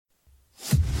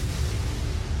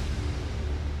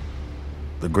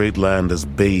the great land is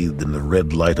bathed in the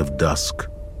red light of dusk.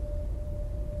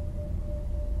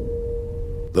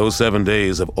 Those 7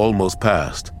 days have almost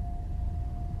passed.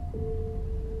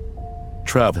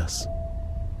 Travis,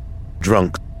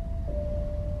 drunk,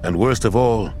 and worst of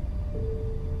all,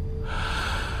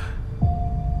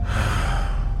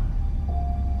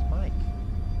 It's Mike.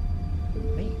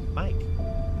 Me, Mike.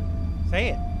 Say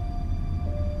it.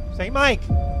 Say Mike.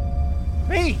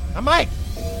 Me, I'm Mike.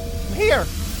 I'm here.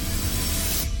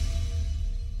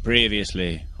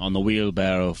 Previously on the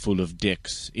Wheelbarrow Full of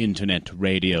Dicks internet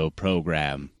radio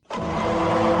program.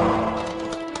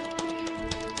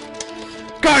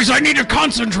 Guys, I need to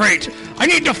concentrate. I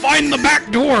need to find the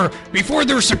back door before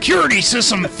their security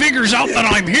system figures out that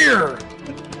I'm here.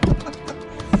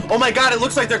 Oh my god, it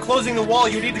looks like they're closing the wall.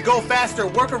 You need to go faster.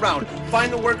 Workaround.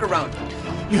 Find the workaround.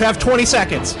 You have 20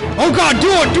 seconds. Oh god, do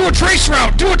it! Do a trace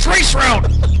route! Do a trace route!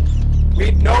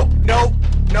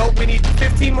 Nope. We need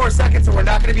 15 more seconds or we're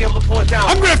not going to be able to pull it down.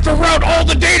 I'm gonna have to route all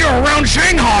the data around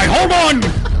Shanghai. Hold on!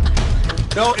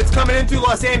 No, it's coming in through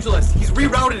Los Angeles. He's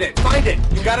rerouted it. Find it.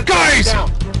 You gotta trace it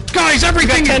down. Guys, You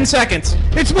everything... got 10 seconds.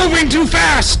 It's moving too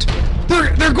fast!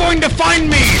 They're going to find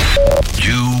me!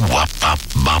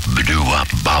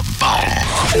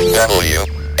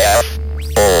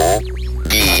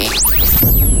 WFOD.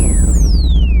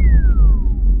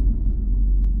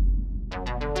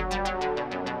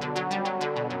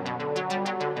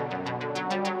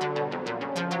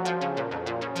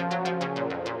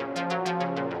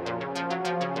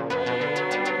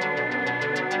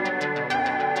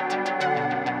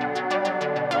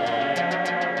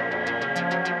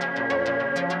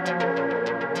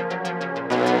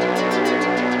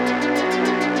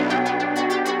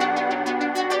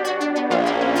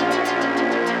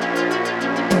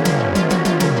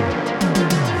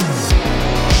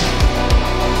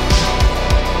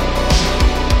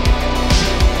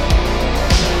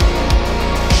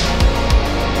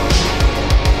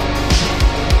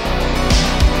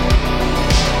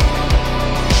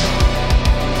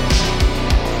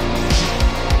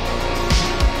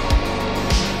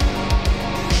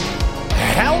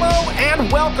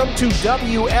 Welcome to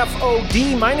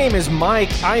WFOD. My name is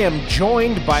Mike. I am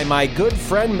joined by my good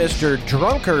friend, Mr.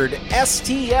 Drunkard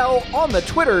STL on the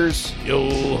Twitters. Yo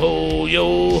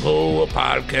ho, a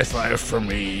podcast life for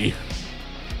me.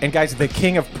 And guys, the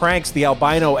king of pranks, the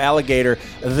albino alligator,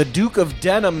 the Duke of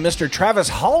Denim, Mr. Travis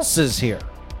Hulse is here.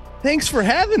 Thanks for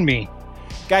having me.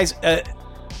 Guys,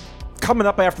 coming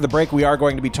up after the break, we are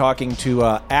going to be talking to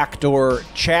actor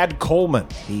Chad Coleman.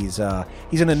 He's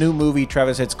in a new movie,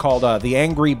 Travis. It's called The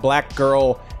Angry Black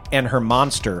Girl and Her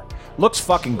Monster. Looks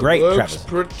fucking great, Looks Travis.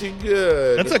 pretty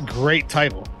good. That's a great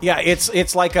title. Yeah,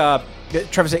 it's like a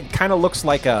Travis. It kind of looks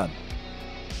like a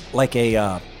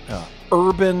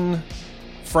urban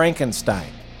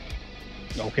Frankenstein.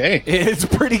 Okay. It's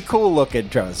pretty cool looking,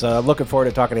 Travis. Looking forward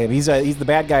to talking to him. He's the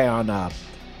bad guy on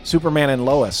Superman and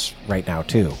Lois right now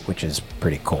too, which is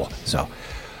pretty cool. So,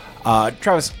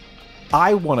 Travis,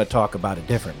 I want to talk about a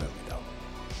different movie though.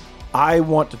 I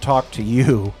want to talk to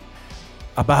you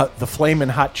about the Flamin'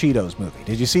 Hot Cheetos movie.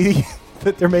 Did you see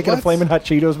that they're making a Flamin' Hot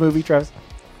Cheetos movie, Travis?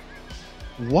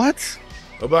 What?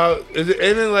 About isn't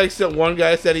it like some one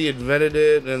guy said he invented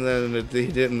it and then he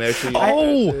didn't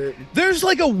actually? There's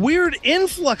like a weird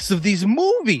influx of these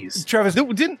movies. Travis,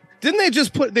 didn't they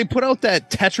just put out that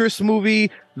Tetris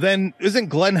movie? Then isn't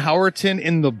Glenn Howerton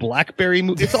in the Blackberry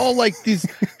movie? It's all like these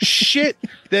shit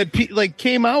that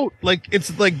came out. Like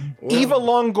it's like Eva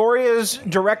Longoria's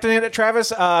directing it,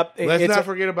 Travis. Let's not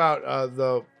forget about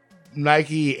the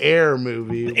Nike Air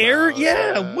movie. Air,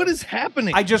 yeah. What is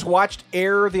happening? I just watched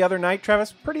Air the other night,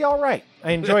 Travis. Pretty all right.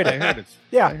 I enjoyed it. I heard it.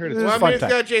 Yeah, I heard it. was Well, a fun it's time.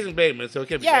 got Jason Bateman, so it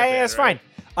can't be Yeah, that bad, it's right?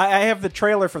 fine. I have the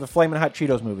trailer for the Flamin' Hot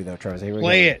Cheetos movie, though, Travis. Here we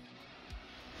Play go. it.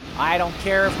 I don't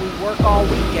care if we work all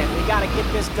weekend. We gotta get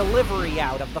this delivery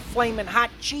out of the Flamin' Hot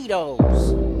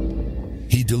Cheetos.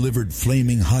 He delivered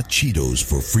flaming hot Cheetos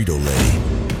for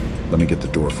Frito-Lay. Let me get the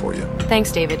door for you.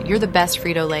 Thanks, David. You're the best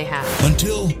Frito-Lay has.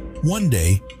 Until one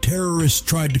day, terrorists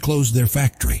tried to close their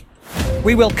factory.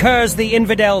 We will curse the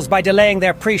infidels by delaying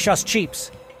their precious cheaps.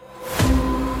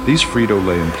 These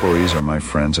Frito-Lay employees are my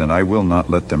friends, and I will not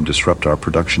let them disrupt our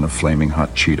production of flaming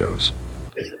hot Cheetos.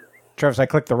 Travis, I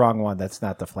clicked the wrong one. That's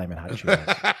not the Flamin' Hot Cheetos.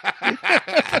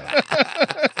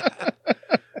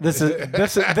 This is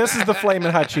the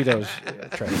Flamin' Hot Cheetos,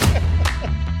 Travis.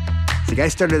 The guy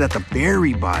started at the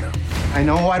very bottom. I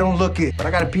know I don't look it, but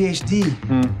I got a PhD.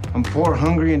 I'm poor,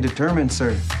 hungry, and determined,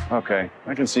 sir. Okay,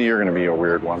 I can see you're going to be a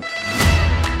weird one.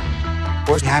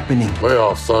 What's happening?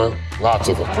 Layoffs, son. Lots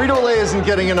of them. Frito-Lay isn't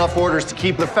getting enough orders to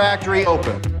keep the factory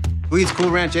open. Who eats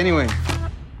Cool Ranch anyway?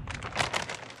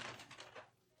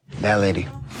 That lady.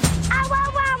 Ow,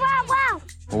 wow, wow, wow, wow.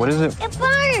 What is it? It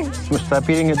burns. Well, stop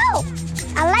eating it. No,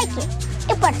 I like it.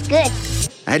 It was good.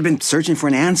 I had been searching for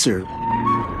an answer.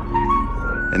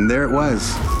 And there it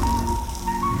was.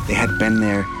 They had been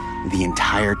there the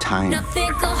entire time.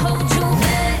 Nothing can hold you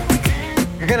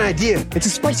back. I got an idea. It's a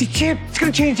spicy chip. It's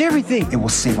gonna change everything. It will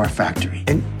save our factory.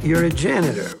 And you're a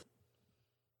janitor.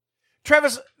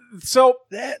 Travis, so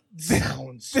That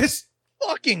sounds this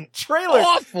fucking trailer,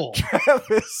 awful.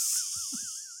 Travis,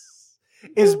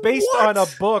 is based on a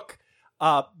book.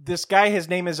 This guy, his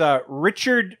name is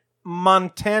Richard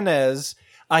Montanez.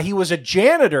 He was a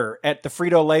janitor at the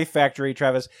Frito-Lay factory,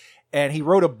 Travis, and he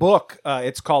wrote a book.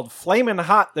 It's called Flamin'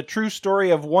 Hot, The True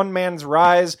Story of One Man's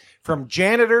Rise from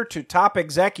Janitor to Top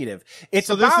Executive. It's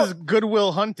So about this is Good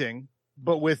Will Hunting,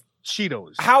 but with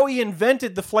Cheetos. how he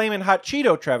invented the Flamin' Hot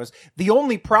Cheeto, Travis. The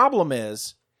only problem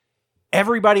is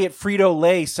everybody at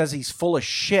Frito-Lay says he's full of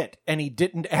shit, and he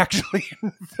didn't actually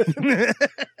invent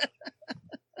it.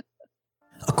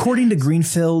 According to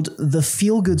Greenfield, the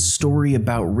feel-good story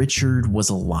about Richard was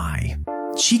a lie.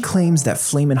 She claims that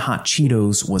Flamin' Hot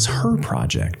Cheetos was her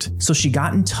project, so she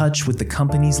got in touch with the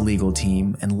company's legal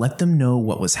team and let them know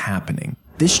what was happening.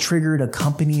 This triggered a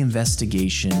company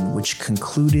investigation which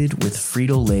concluded with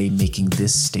Frito-Lay making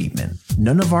this statement.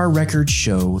 None of our records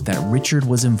show that Richard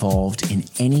was involved in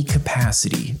any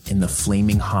capacity in the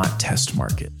Flaming Hot test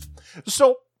market.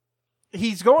 So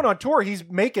he's going on tour. He's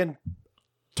making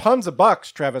tons of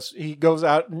bucks, Travis. He goes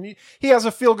out and he has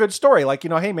a feel-good story. Like,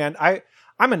 hey, man,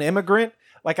 I'm an immigrant.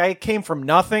 Like, I came from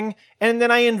nothing, and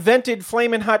then I invented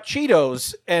Flamin' Hot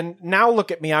Cheetos, and now look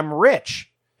at me, I'm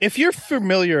rich. If you're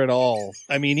familiar at all,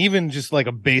 I mean, even just like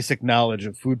a basic knowledge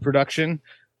of food production,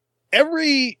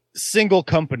 every single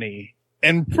company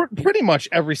and pretty much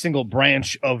every single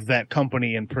branch of that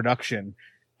company in production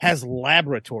has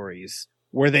laboratories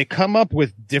where they come up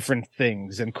with different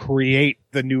things and create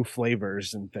the new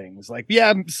flavors and things. Like,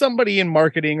 yeah, somebody in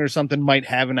marketing or something might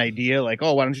have an idea like,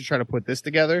 oh, why don't you try to put this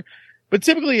together? But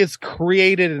typically it's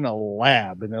created in a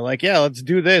lab and they're like, yeah, let's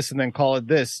do this and then call it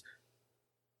this.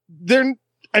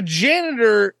 A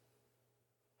janitor,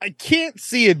 I can't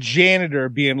see a janitor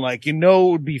being like, it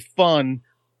would be fun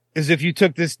is if you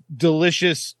took this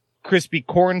delicious crispy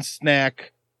corn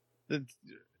snack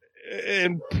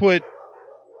and put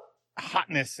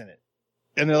hotness in it.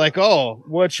 And they're like, oh,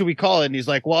 what should we call it? And he's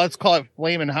like, well, let's call it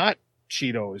Flamin' Hot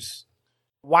Cheetos.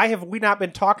 Why have we not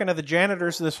been talking to the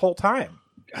janitors this whole time?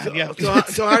 So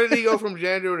how did he go from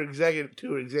janitor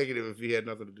to executive if he had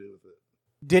nothing to do with it?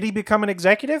 Did he become an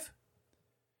executive?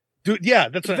 Dude, yeah,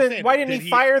 that's what I'm saying. Why didn't he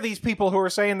fire these people who were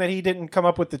saying that he didn't come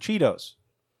up with the Cheetos?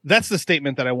 That's the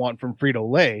statement that I want from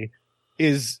Frito-Lay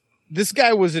is this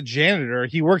guy was a janitor.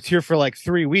 He worked here for like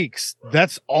 3 weeks.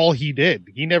 That's all he did.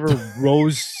 He never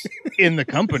rose in the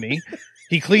company.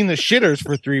 He cleaned the shitters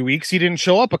for 3 weeks. He didn't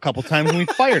show up a couple times and we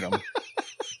fired him.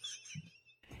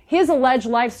 His alleged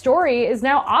life story is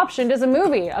now optioned as a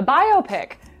movie, a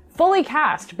biopic, fully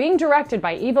cast, being directed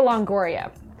by Eva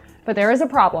Longoria. But there is a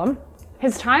problem.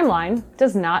 His timeline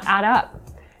does not add up.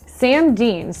 Sam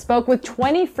Dean spoke with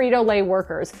 20 Frito-Lay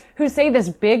workers who say this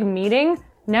big meeting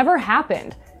never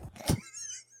happened.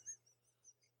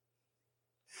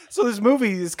 So this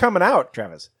movie is coming out,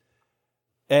 Travis.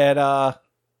 And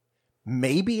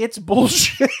maybe it's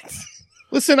bullshit.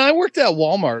 Listen, I worked at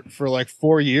Walmart for like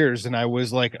 4 years and I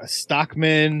was like a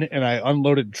stockman and I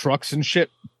unloaded trucks and shit.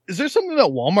 Is there something that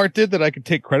Walmart did that I could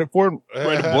take credit for and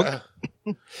write a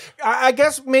book? I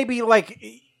guess maybe like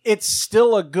it's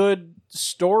still a good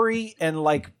story and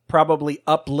like probably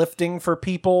uplifting for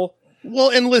people. Well,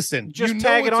 and listen, just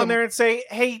tag it on there and say,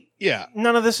 hey, yeah,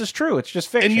 none of this is true. It's just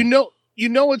fiction. And you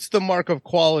know it's the mark of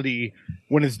quality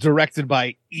when it's directed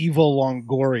by Eva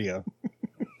Longoria.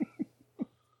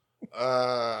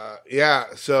 Yeah,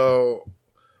 so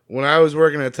when I was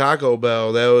working at Taco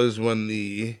Bell, that was when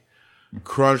the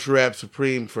Crunchwrap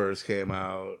Supreme first came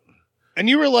out. And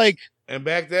you were like... And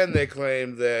back then they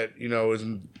claimed that, it was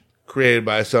created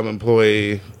by some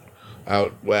employee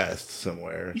out west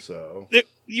somewhere, so...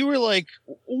 You were like,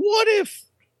 what if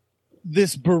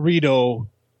this burrito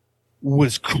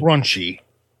was crunchy?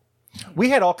 We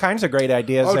had all kinds of great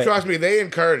ideas. Oh, trust me, they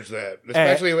encourage that,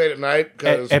 especially late at night.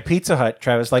 At Pizza Hut,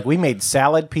 Travis, like we made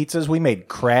salad pizzas, we made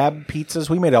crab pizzas,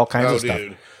 we made all kinds of stuff.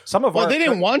 Some of our they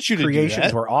didn't want you to creations do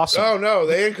that. were awesome. Oh no,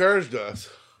 they encouraged us.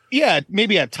 Yeah,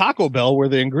 maybe at Taco Bell where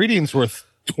the ingredients were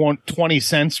 20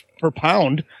 cents per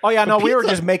pound. Oh yeah, no, we were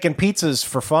just making pizzas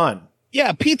for fun.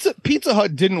 Yeah, Pizza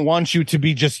Hut didn't want you to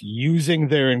be just using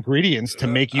their ingredients to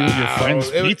make you and your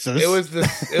friends pizzas.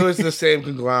 It was the same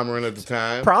conglomerate at the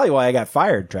time. Probably why I got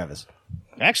fired, Travis.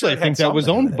 Actually, I think that was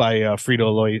owned by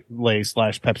Frito-Lay /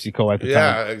 PepsiCo at the time.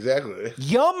 Yeah, exactly.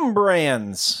 Yum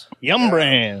Brands. Yum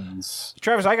Brands.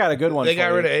 Travis, I got a good one. They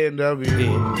got rid of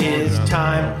A&W. It is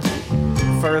time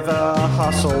for the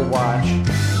Hustle Watch.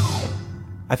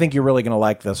 I think you're really going to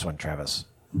like this one, Travis.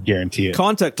 Guarantee it.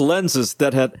 Contact lenses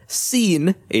that had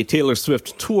seen a Taylor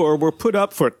Swift tour were put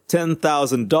up for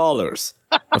 $10,000.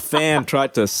 A fan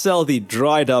tried to sell the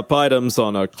dried up items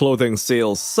on a clothing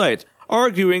sales site,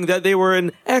 arguing that they were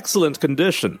in excellent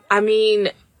condition. I mean,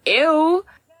 ew.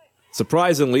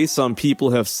 Surprisingly, some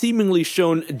people have seemingly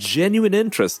shown genuine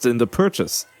interest in the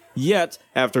purchase. Yet,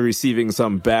 after receiving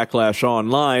some backlash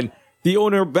online, the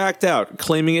owner backed out,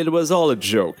 claiming it was all a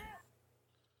joke.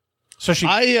 So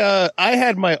I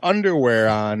had my underwear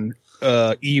on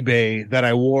eBay that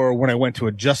I wore when I went to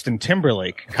a Justin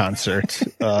Timberlake concert.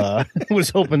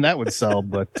 Was hoping that would sell,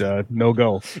 but no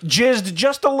go. Jizzed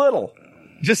just a little.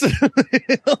 Just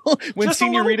when just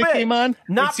Senorita came on.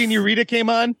 Not when Senorita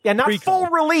came on. Yeah, not pre-cum. full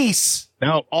release.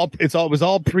 Now it was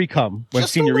all pre-cum when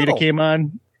Just Senorita came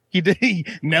on.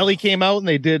 Nelly came out and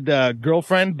they did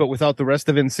Girlfriend, but without the rest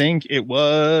of NSYNC. It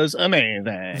was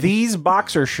amazing. These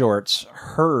boxer shorts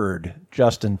heard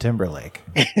Justin Timberlake.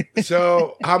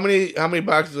 So how many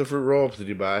boxes of Fruit Roll-Ups did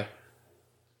you buy?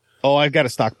 Oh, I've got a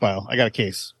stockpile. I got a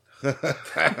case.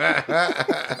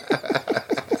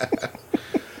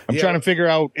 I'm trying to figure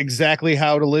out exactly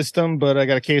how to list them, but I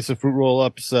got a case of Fruit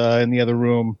Roll-Ups in the other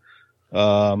room.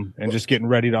 And just getting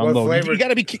ready to unload. You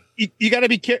gotta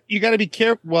be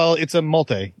careful. Well, it's a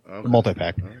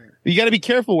multi-pack. You gotta be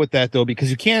careful with that though,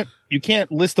 because you can't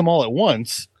list them all at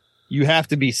once. You have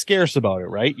to be scarce about it,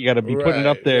 right? You gotta be putting it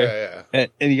up there, and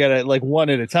you gotta like one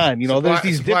at a time. You know, there's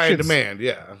these supply and dipshits. demand,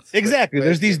 yeah. Exactly.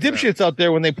 There's these dipshits out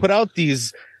there when they put out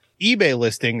these eBay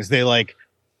listings, they like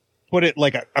put it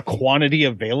like a quantity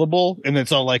available, and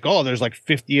it's all like, oh, there's like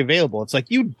 50 available. It's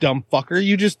like, you dumb fucker,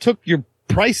 you just took your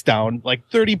price down like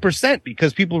 30%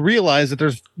 because people realize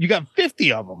that you got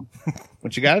 50 of them.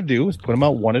 What you got to do is put them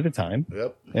out one at a time.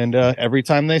 Yep. And every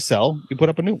time they sell, you put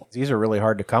up a new one. These are really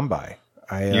hard to come by.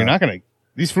 You're not going to,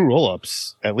 these Fruit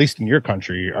Roll-Ups, at least in your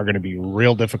country, are going to be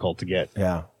real difficult to get.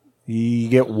 Yeah. You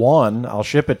get one, I'll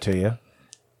ship it to you.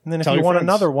 And then if you want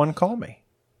another one, call me.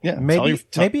 Yeah.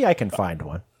 Maybe I can find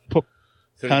one. Put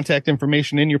contact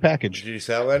information in your package. Did you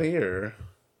sell any or?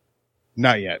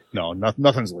 Not yet. No,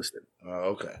 nothing's listed.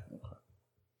 Oh, okay.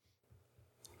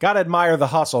 Gotta admire the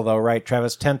hustle, though, right,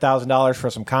 Travis? $10,000 for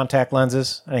some contact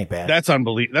lenses? That ain't bad. That's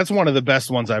unbelievable. That's one of the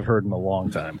best ones I've heard in a long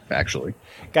time, actually.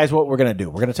 Guys, what we're going to do,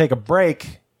 we're going to take a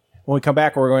break. When we come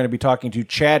back, we're going to be talking to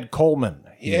Chad Coleman.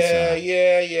 He's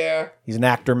an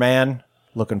actor, man.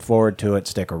 Looking forward to it.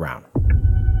 Stick around.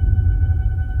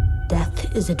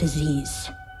 Death is a disease.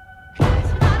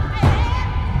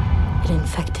 It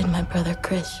infected my brother,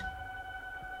 Chris.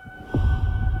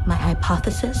 My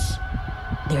hypothesis,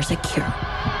 there's a cure.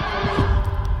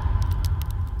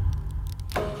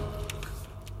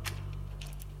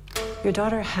 Your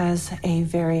daughter has a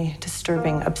very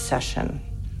disturbing obsession.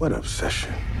 What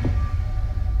obsession?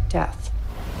 Death.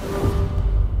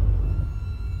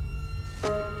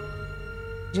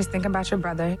 Just think about your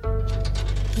brother.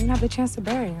 You didn't have the chance to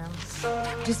bury him.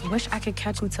 Just wish I could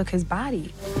catch who took his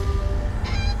body.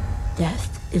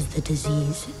 Death is the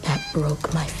disease that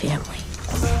broke my family.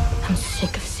 I'm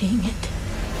sick of seeing it.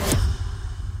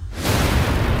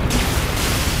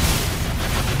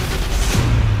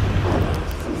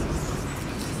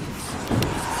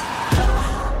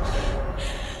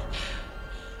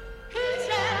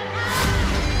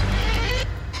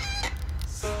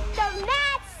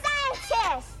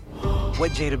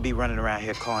 What Jada be running around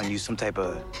here calling you some type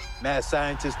of mad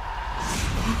scientist?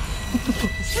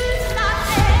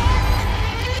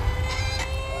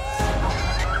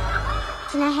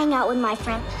 Can I hang out with my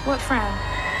friend? What friend?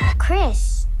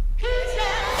 Chris.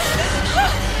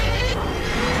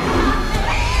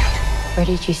 Where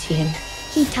did you see him?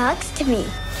 He talks to me.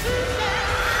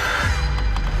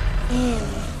 Ew.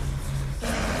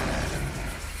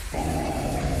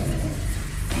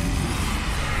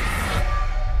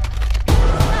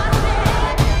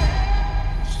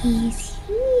 He's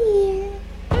here.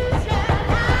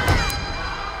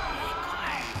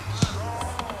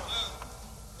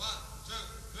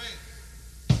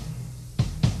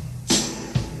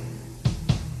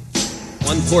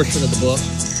 One portion of the book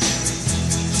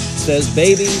says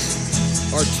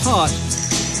babies are taught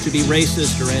to be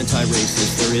racist or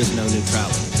anti-racist. There is no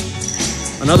neutrality.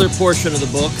 Another portion of the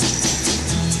book,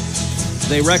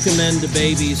 they recommend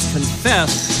babies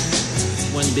confess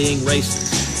when being racist.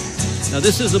 Now,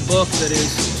 this is a book that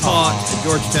is taught at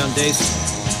Georgetown Day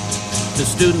School. to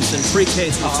students in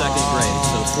pre-K through second grade,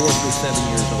 so 4 through 7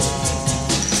 years old.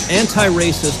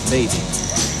 Anti-racist baby.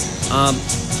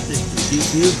 Do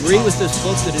you agree with this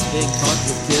book that is being taught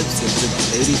with kids that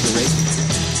babies are racist?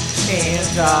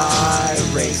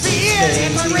 Anti-racist baby.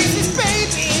 Anti-racist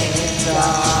baby.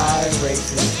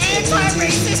 Anti-racist baby.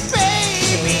 Anti-racist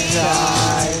baby.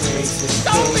 Anti-racist baby.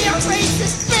 Don't be a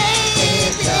racist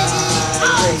baby.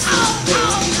 Anti-racist baby.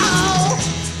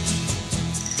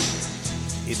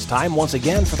 It's time once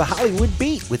again for the Hollywood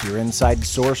Beat with your inside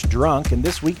source Drunk, and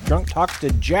this week Drunk talks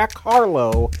to Jack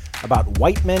Harlow about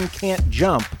White Men Can't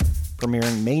Jump,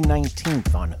 premiering May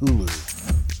 19th on Hulu.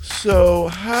 So,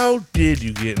 how did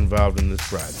you get involved in this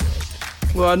project?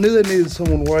 Well, I knew they needed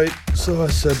someone white, so I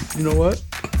said, you know what?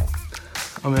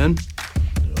 I'm in.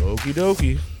 Okie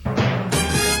dokie.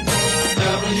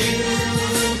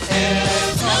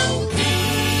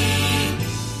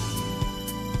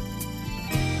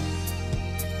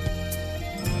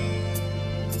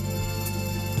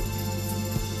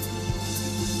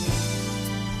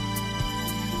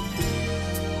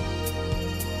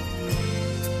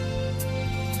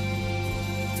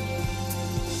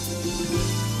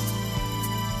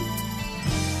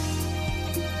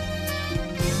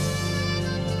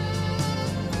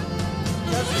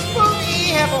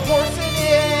 Have a horse in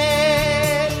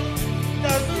it?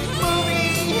 Does this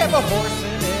movie have a horse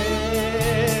in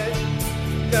it?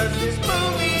 Does this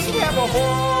movie have a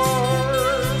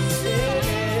horse in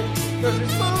it? Does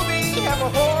this movie have a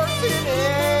horse in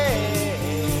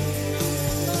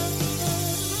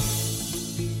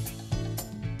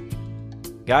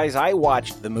it? Guys, I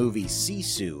watched the movie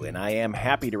Sisu, and I am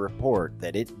happy to report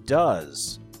that it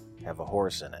does have a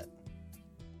horse in it.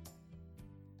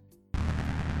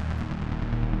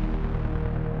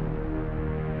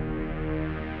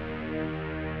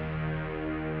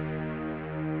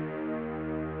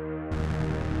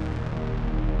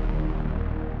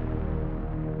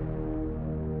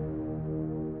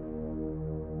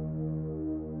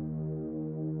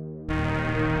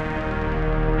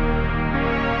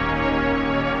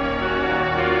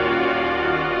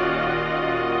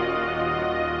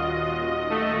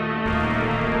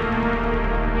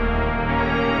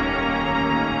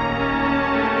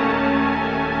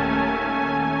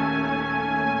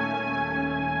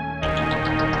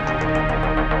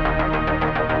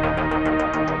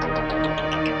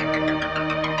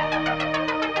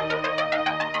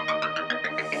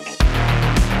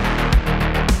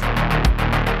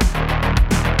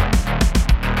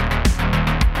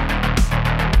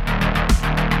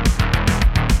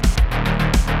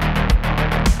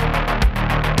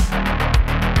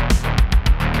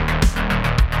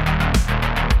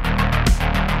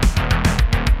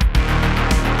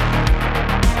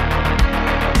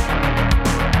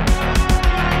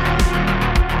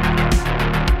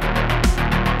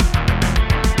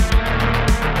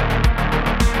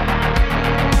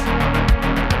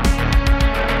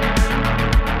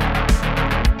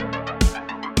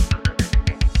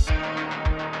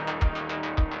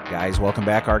 Welcome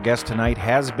back. Our guest tonight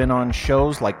has been on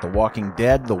shows like The Walking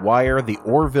Dead, The Wire, The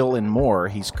Orville, and more.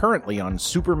 He's currently on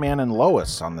Superman and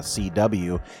Lois on the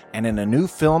CW, and in a new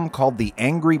film called The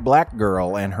Angry Black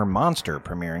Girl and Her Monster,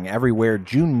 premiering everywhere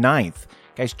June 9th.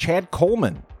 Guys, Chad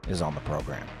Coleman is on the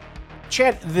program.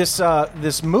 Chad,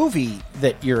 this movie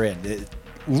that you're in, it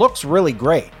looks really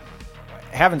great.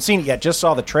 Haven't seen it yet, just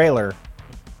saw the trailer.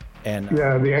 And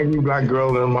yeah, The Angry Black Girl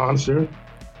and Her Monster.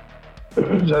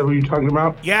 Is that what you're talking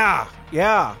about? Yeah. You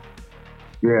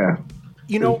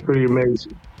know, it's pretty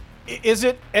amazing. Is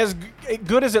it as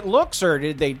good as it looks, or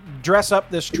did they dress up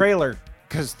this trailer?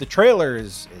 Because the trailer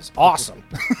is awesome.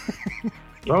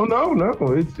 Oh no,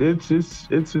 it's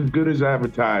as good as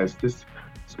advertised. It's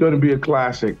going to be a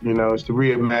classic. You know, it's the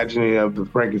reimagining of the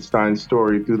Frankenstein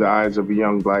story through the eyes of a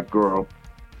young black girl,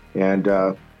 and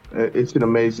it's an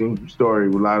amazing story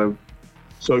with a lot of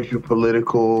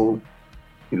socio-political,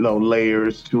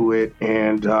 layers to it,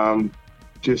 and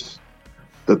just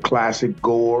the classic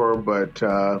gore, but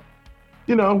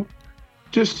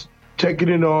just taking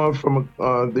it on from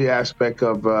the aspect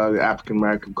of the African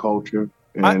American culture.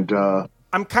 And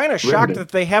I'm kind of shocked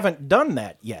that they haven't done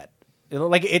that yet.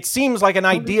 Like, it seems like an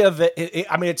idea that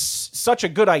it's such a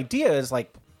good idea. It's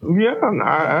like, yeah,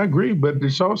 I agree, but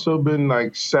it's also been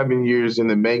like 7 years in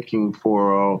the making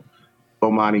for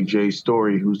Omani J.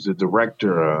 Story, who's the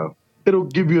director. It'll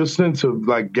give you a sense of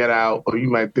like Get Out, or you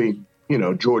might think,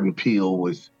 Jordan Peele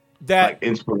was that like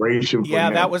inspiration for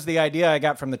him. That was the idea I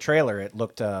got from the trailer. It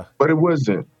looked but it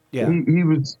wasn't. Yeah. He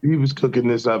was cooking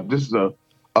this up. This is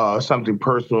something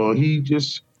personal. He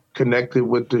just connected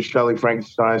with the Shelley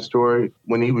Frankenstein story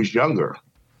when he was younger.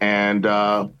 And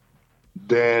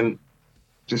then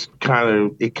just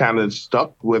kind of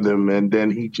stuck with him, and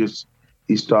then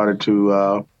he started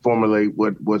to formulate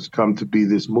what's come to be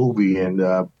this movie, and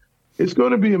it's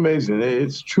going to be amazing.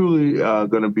 It's truly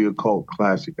going to be a cult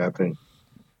classic, I think.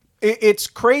 It's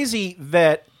crazy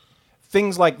that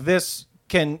things like this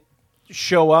can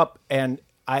show up, and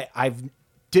I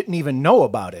didn't even know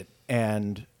about it.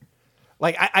 And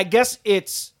like, I guess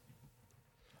it's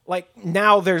like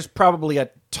now there's probably a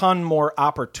ton more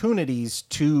opportunities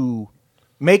to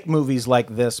make movies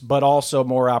like this, but also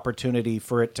more opportunity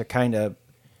for it to kind of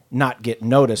not get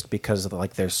noticed because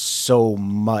like there's so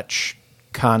much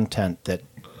content that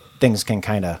things can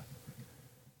kind of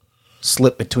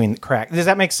slip between the cracks. Does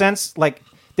that make sense? Like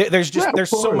there's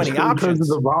so many options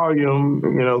because of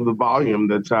the volume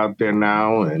that's out there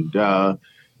now, and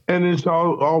it's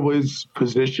always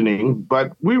positioning.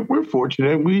 But we're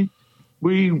fortunate.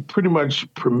 We pretty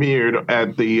much premiered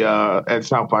at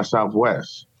South by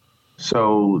Southwest,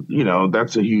 so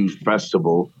that's a huge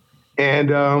festival. And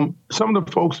some of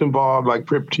the folks involved, like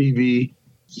Crip TV,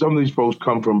 some of these folks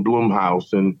come from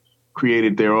Blumhouse and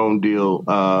created their own deal,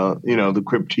 the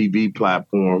Crip TV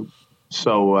platform.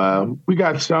 So we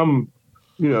got some,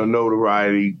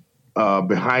 notoriety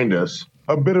behind us.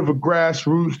 A bit of a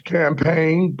grassroots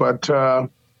campaign, but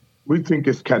we think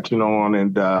it's catching on.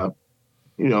 And,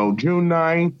 June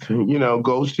 9th,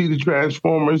 go see the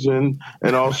Transformers and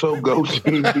also go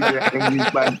see the Angry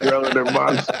Black Girl and Her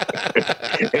Monster.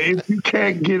 If you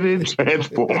can't get in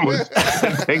Transformers,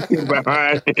 take it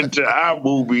behind into our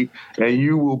movie, and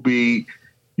you'll be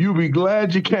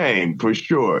glad you came, for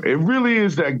sure. It really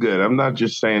is that good. I'm not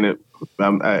just saying it.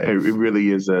 It really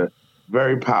is a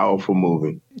very powerful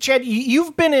movie. Chad,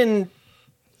 you've been in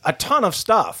a ton of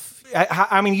stuff.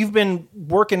 I mean, you've been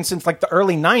working since like the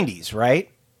early 90s, right?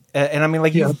 And I mean,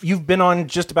 like you've been on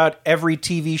just about every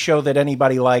TV show that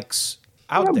anybody likes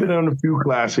out there. I've been on a few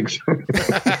classics.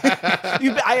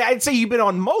 I'd say you've been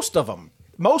on most of them,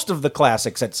 most of the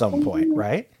classics at some point,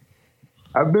 right?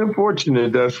 I've been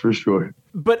fortunate, that's for sure.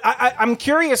 But I'm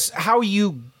curious how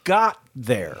you got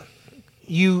there.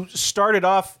 You started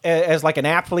off as like an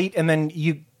athlete, and then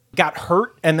you got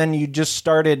hurt, and then you just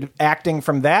started acting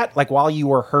from that, like while you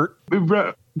were hurt?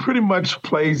 It pretty much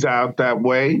plays out that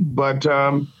way, but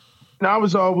I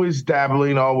was always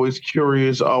dabbling, always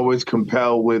curious, always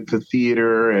compelled with the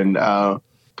theater and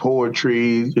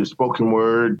poetry, the spoken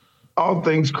word, all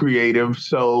things creative.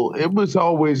 So it was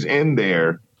always in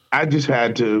there. I just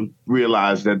had to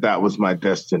realize that was my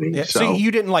destiny. Yeah, so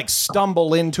you didn't like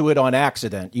stumble into it on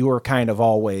accident. You were kind of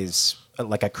always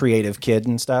like a creative kid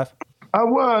and stuff. I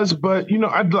was, but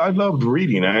I loved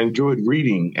reading. I enjoyed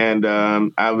reading, and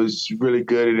I was really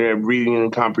good at reading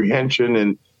and comprehension.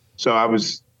 And so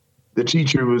the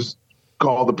teacher was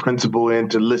called the principal in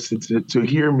to listen to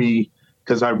hear me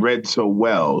because I read so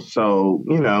well. So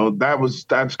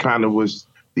that's kind of was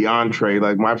the entree.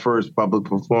 Like my first public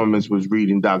performance was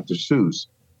reading Dr. Seuss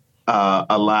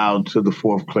aloud to the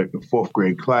fourth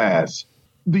grade class.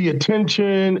 The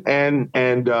attention and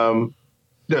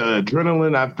the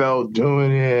adrenaline I felt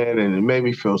doing it, and it made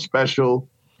me feel special,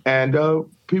 and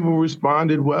people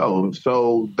responded well.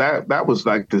 So that was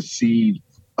like the seed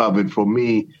of it for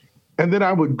me. And then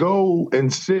I would go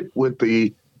and sit with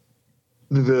the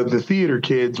theater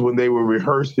kids when they were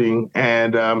rehearsing,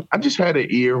 and I just had an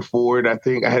ear for it. I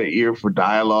think I had an ear for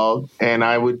dialogue, and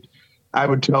I would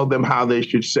tell them how they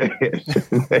should say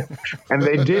it, and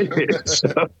they did it.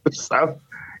 So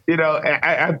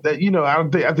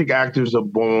I think actors are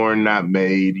born, not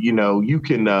made. You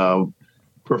can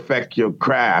perfect your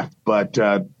craft, but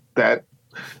the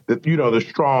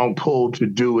strong pull to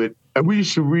do it. And we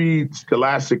used to read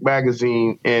Scholastic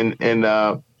magazine in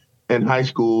high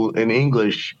school in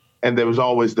English, and there was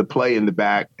always the play in the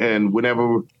back. And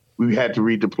whenever we had to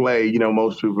read the play,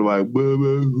 most people were like,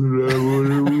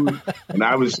 and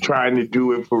I was trying to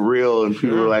do it for real, and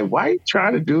people were like, "Why are you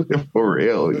trying to do it for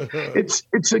real?" It's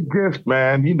a gift,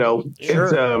 man. Sure.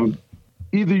 It's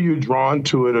either you're drawn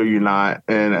to it or you're not,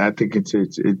 and I think it's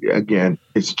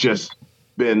just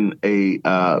been a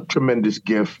tremendous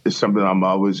gift. It's something I've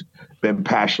always been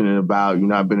passionate about.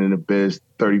 I've been in the biz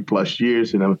 30 plus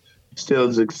years, and I'm still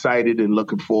as excited and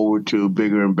looking forward to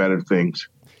bigger and better things.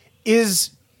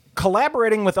 Is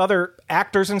collaborating with other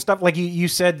actors and stuff, like you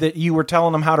said that you were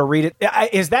telling them how to read it,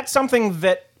 is that something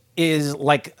that is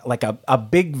like a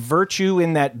big virtue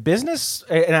in that business?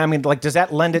 And I mean, like, does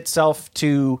that lend itself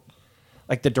to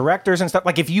like the directors and stuff?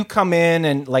 Like if you come in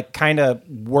and like kind of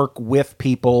work with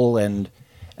people and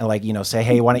like, say,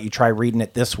 hey, why don't you try reading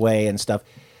it this way and stuff?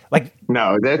 Like,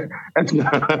 no, that's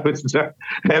not, it's not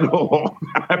at all.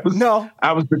 I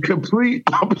was the complete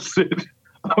opposite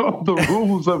of the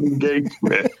rules of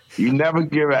engagement. You never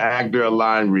give an actor a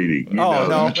line reading.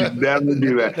 No. You should never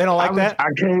do that. They don't like that? I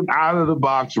came out of the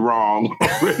box wrong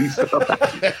already, so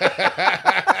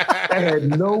I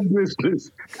had no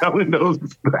business telling those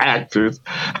actors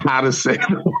how to say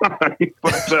the line.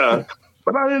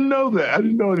 But I didn't know that. I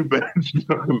didn't know any better.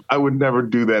 I would never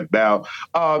do that now.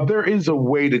 There is a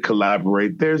way to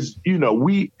collaborate.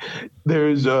 We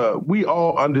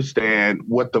all understand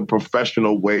what the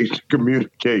professional way to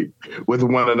communicate with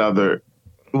one another,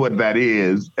 what that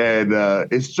is. And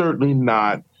it's certainly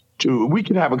not we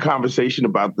can have a conversation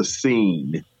about the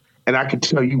scene, and I can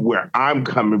tell you where I'm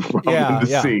coming from in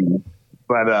the scene.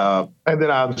 But and then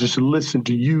I'll just listen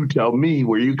to you tell me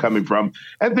where you're coming from,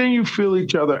 and then you feel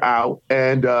each other out.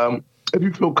 And if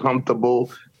you feel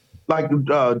comfortable, like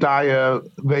Daya,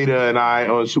 Veda, and I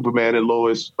on Superman and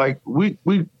Lois, like we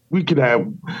could have,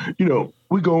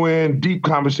 we go in deep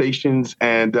conversations,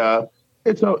 and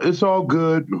it's all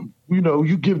good.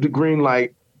 You give the green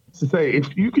light to say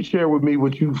if you could share with me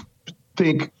what you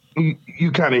think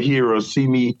you kind of hear or see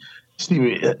me.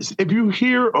 If you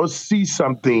hear or see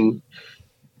something,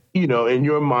 in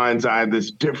your mind's eye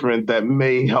that's different that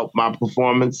may help my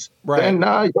performance, right? Then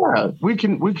we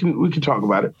can talk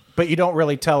about it. But you don't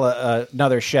really tell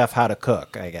another chef how to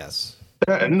cook, I guess.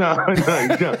 No.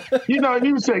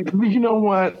 You say, you know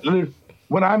what?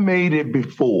 When I made it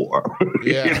before,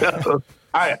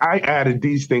 I added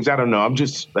these things. I don't know. I'm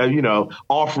just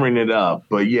offering it up.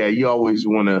 But yeah, you always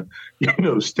want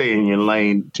to stay in your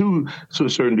lane to a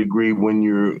certain degree when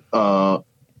you're.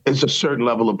 It's a certain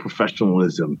level of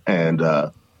professionalism, and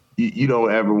you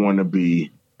don't ever want to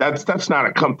be. That's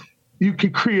not you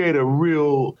could create a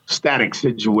real static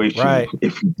situation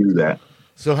if you do that.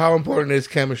 So, how important is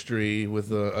chemistry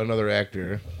with another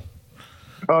actor?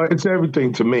 It's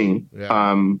everything to me,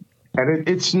 and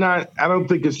it's not. I don't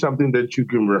think it's something that you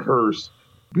can rehearse.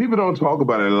 People don't talk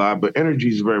about it a lot, but energy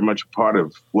is very much a part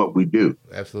of what we do.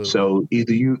 Absolutely. So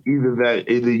either you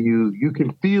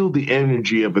can feel the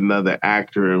energy of another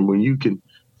actor, and when you can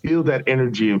feel that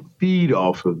energy and feed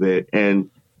off of it, and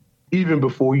even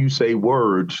before you say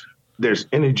words, there's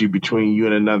energy between you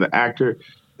and another actor.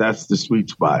 That's the sweet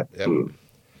spot. Yep.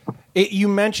 You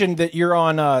mentioned that you're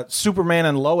on Superman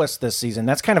and Lois this season.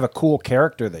 That's kind of a cool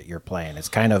character that you're playing. It's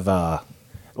kind of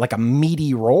like a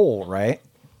meaty role, right?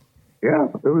 Yeah,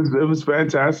 it was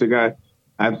fantastic. I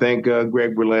thank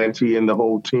Greg Berlanti and the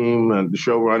whole team, the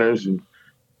showrunners,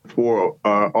 for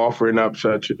offering up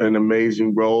such an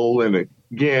amazing role. And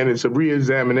again, it's a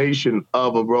reexamination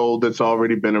of a role that's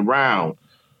already been around.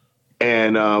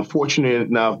 And fortunate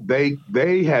enough, they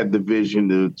had the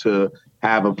vision to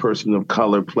have a person of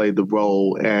color play the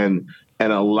role and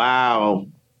allow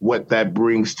what that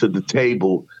brings to the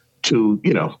table to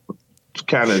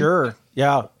kind of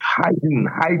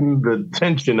heighten the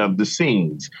tension of the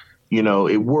scenes.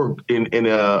 It worked in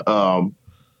a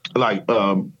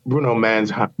Bruno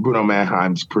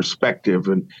Mannheim's perspective,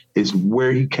 and is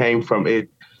where he came from. It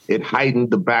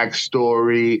heightened the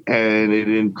backstory, and it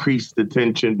increased the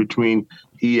tension between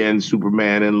he and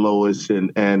Superman and Lois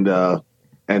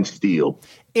and Steel.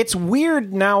 It's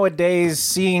weird nowadays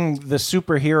seeing the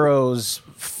superheroes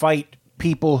fight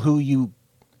people who you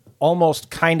almost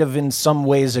kind of in some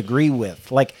ways agree with.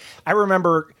 Like, I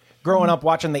remember growing up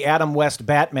watching the Adam West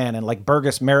Batman and like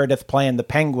Burgess Meredith playing the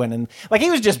Penguin, and like he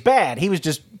was just bad. He was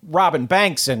just robbing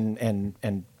banks and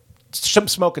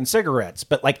smoking cigarettes.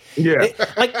 But like,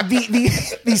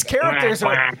 these characters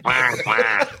are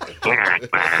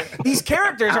these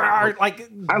characters are like,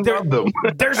 I love them.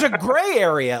 There's a gray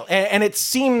area, and it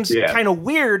seems kind of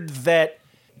weird that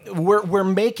we're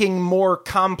making more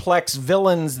complex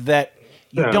villains that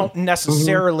you don't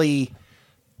necessarily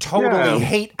totally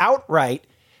hate outright,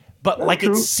 but like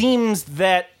it seems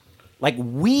that like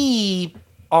we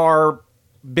are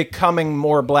becoming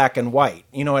more black and white.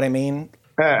 You know what I mean?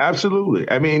 Absolutely.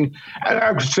 I mean,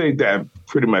 I would say that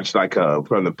pretty much like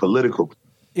from the political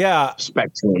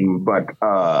spectrum, but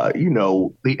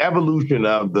the evolution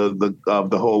of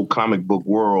the whole comic book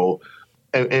world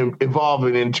and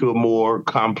evolving into a more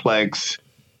complex,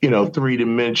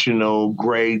 three-dimensional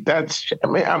gray. That's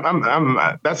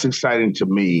exciting to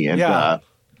me. And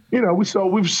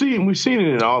we've seen it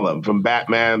in all of them, from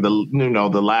Batman,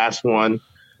 the last one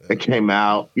that came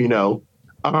out.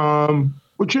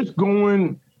 We're just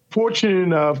fortunate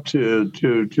enough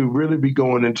to really be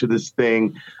going into this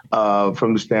thing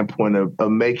from the standpoint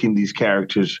of making these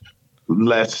characters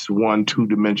less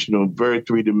 2-dimensional, very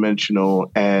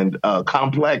 3-dimensional, and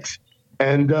complex,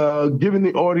 and giving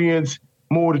the audience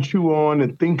more to chew on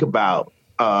and think about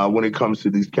when it comes to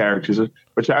these characters,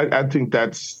 which I think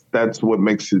that's what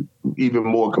makes it even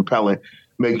more compelling,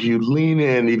 makes you lean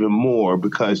in even more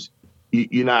because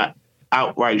you're not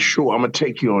outright sure. I'm going to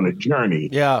take you on a journey.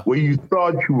 Yeah. Where you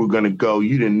thought you were going to go,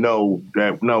 you didn't know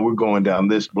that, no, we're going down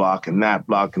this block and that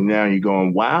block. And now you're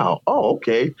going, wow, oh,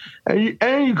 okay. And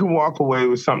you can walk away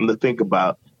with something to think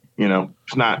about. You know,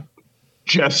 it's not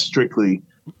just strictly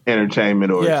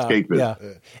entertainment or escapism. Yeah.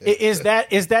 Is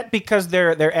that because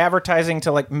they're advertising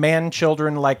to like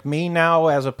children like me now,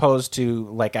 as opposed to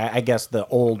like, I guess the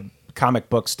old comic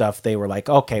book stuff, they were like,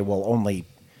 okay, well, only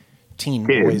teen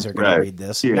boys are going to read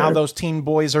this. Yeah. Now those teen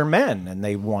boys are men, and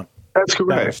they want that's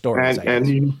correct stories. And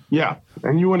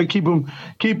you want to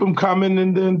keep them coming,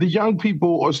 and then the young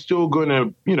people are still going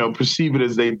to perceive it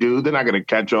as they do. They're not going to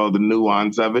catch all the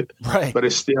nuance of it, right? But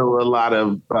it's still a lot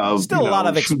of a lot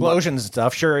of explosions and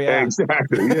stuff. Sure, yeah,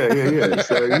 exactly, yeah.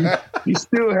 So you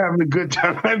still having a good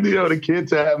time. The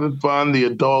kids are having fun. The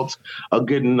adults are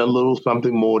getting a little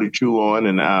something more to chew on,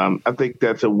 and I think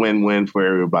that's a win-win for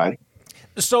everybody.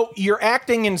 So you're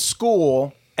acting in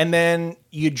school, and then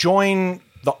you join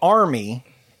the Army,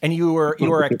 and you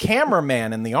were a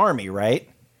cameraman in the Army, right?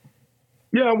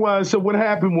 Yeah, well, so what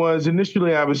happened was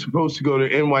initially I was supposed to go to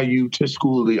NYU Tisch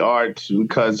School of the Arts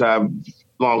because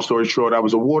long story short, I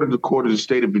was awarded the court of the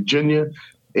state of Virginia.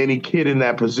 Any kid in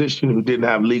that position who didn't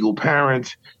have legal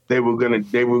parents, they were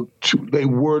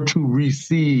to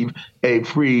receive a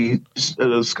free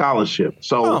scholarship.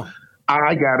 So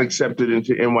I got accepted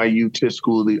into NYU Tisch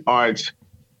School of the Arts.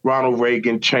 Ronald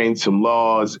Reagan changed some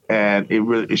laws, and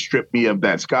it stripped me of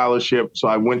that scholarship. So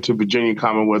I went to Virginia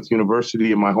Commonwealth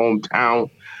University in my hometown.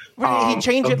 He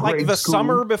changed it like the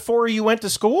summer before you went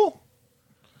to school?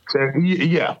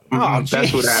 Yeah.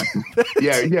 That's what happened.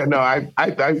 Yeah. No,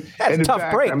 that's a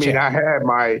tough break. I mean, I had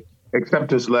my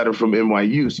acceptance letter from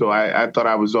NYU, so I thought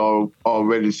I was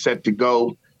already set to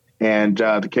go. And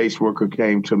the caseworker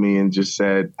came to me and just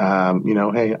said,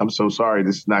 hey, I'm so sorry,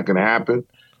 this is not going to happen.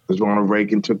 Because Ronald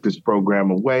Reagan took this program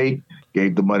away,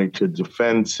 gave the money to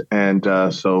defense. And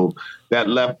so that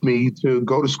left me to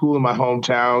go to school in my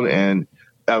hometown, and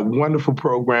a wonderful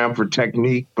program for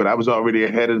technique, but I was already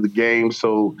ahead of the game.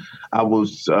 So I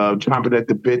was chomping at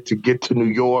the bit to get to New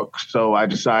York. So I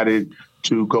decided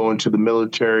to go into the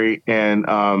military, and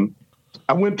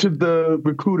I went to the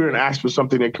recruiter and asked for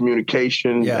something in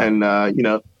communication. Yeah.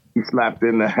 And, he slapped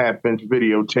in a half-inch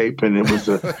videotape, and it was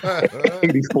a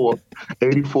 84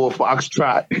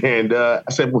 Foxtrot. And I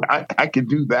said, well, I could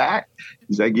do that.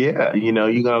 He's like, yeah, you're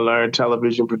going to learn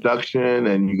television production,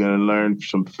 and you're going to learn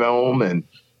some film, and,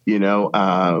 and you're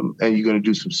going to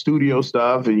do some studio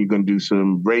stuff, and you're going to do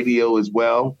some radio as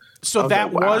well. So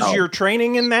that was your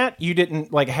training in that? You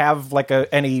didn't have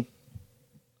any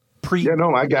Yeah,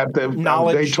 no, I got that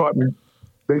knowledge. They taught me.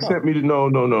 They sent me to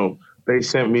no. They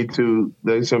sent me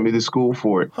to school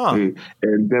for it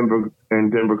in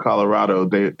Denver, Colorado.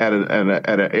 They at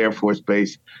an Air Force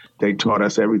base. They taught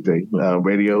us everything: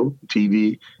 radio,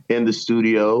 TV, in the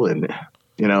studio, and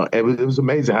it was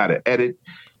amazing how to edit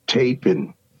tape,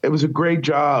 and it was a great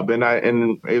job. And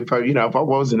if I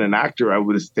wasn't an actor, I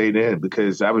would have stayed in,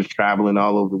 because I was traveling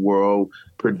all over the world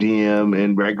per diem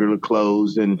in regular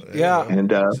clothes, and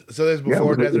so that's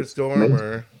before Desert Storm,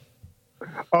 or.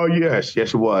 Oh, yes,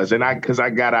 it was. And I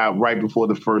got out right before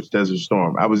the first Desert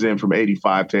Storm. I was in from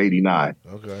 85 to 89.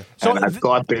 Okay. So I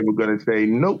thought they were going to say,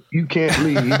 nope, you can't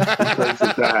leave because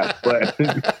of that. But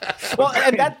well,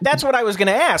 and that's what I was going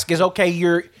to ask is, okay,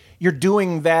 you're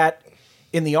doing that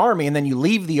in the Army, and then you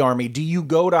leave the Army. Do you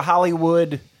go to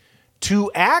Hollywood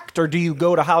to act, or do you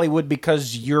go to Hollywood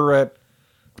because you're a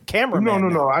cameraman?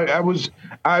 No. I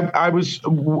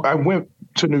went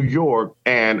to New York,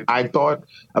 and I thought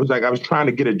I was trying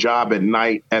to get a job at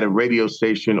night at a radio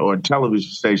station or a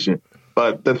television station.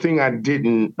 But the thing I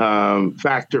didn't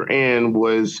factor in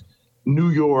was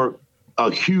New York,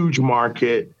 a huge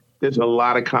market. There's a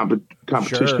lot of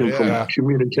competition from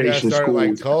communication schools.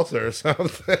 Like Tulsa or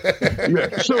something.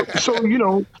 Yeah.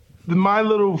 So my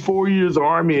little 4 years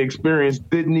Army experience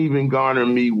didn't even garner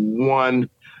me one.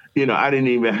 I didn't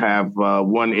even have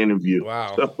one interview.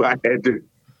 Wow. So I had to.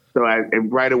 So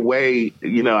right away,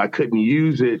 I couldn't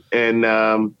use it. And,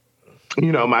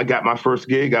 I got my first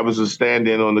gig. I was a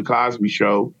stand-in on the Cosby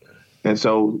Show. And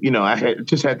so, I had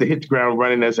to hit the ground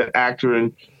running as an actor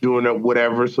and doing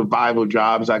whatever survival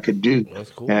jobs I could do.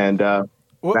 That's cool. And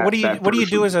what do you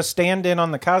do as a stand-in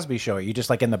on the Cosby Show? Are you just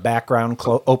like in the background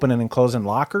opening and closing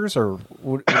lockers, or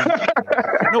what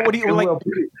do you like? Well,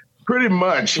 Pretty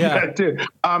much. Yeah.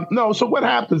 No, so what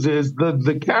happens is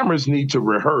the cameras need to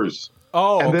rehearse.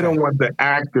 Oh, and they don't want the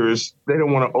actors, they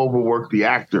don't want to overwork the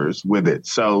actors with it.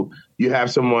 So you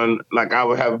have someone, like I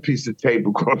would have a piece of tape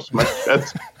across my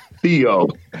chest, Theo,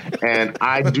 and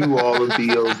I do all of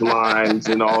Theo's lines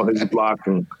and all his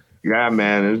blocking. Yeah,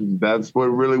 man, that's what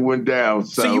really went down.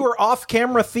 So you were off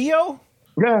camera Theo?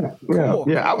 Yeah.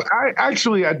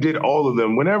 I did all of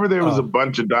them. Whenever there was a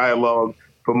bunch of dialogue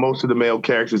for most of the male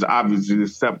characters, obviously,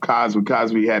 except Cosby.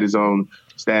 Cosby had his own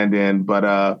stand-in, but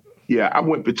I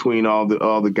went between all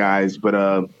the guys. But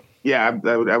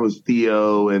that was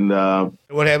Theo. And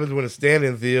what happens when a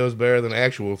stand-in Theo is better than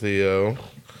actual Theo?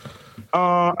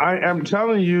 I am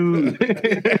telling you,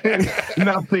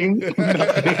 nothing.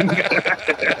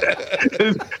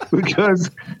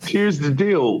 Because here's the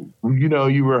deal. You know,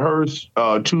 you rehearse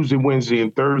Tuesday, Wednesday,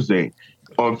 and Thursday.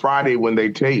 On Friday when they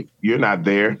tape, you're not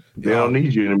there. They don't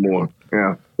need you anymore.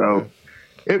 Yeah. So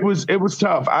it was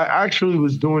tough. I actually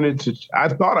was doing it I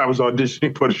thought I was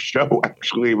auditioning for the show.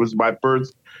 Actually, it was my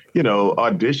first,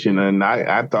 audition, and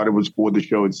I thought it was for the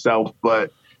show itself,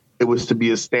 but it was to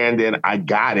be a stand-in. I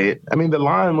got it. I mean, the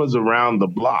line was around the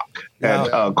block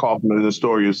at Kaufman and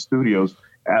Astoria Studios.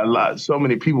 So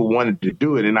many people wanted to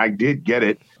do it, and I did get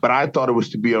it. But I thought it was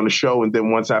to be on the show, and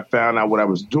then once I found out what I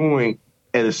was doing,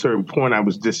 at a certain point, I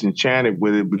was disenchanted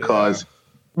with it because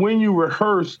when you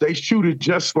rehearse, they shoot it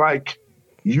just like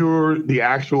you're the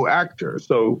actual actor.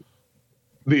 So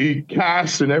the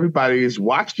cast and everybody is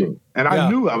watching, and I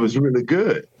knew I was really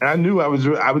good. And I knew I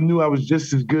was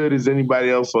just as good as anybody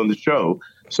else on the show.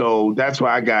 So that's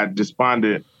why I got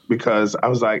despondent, because I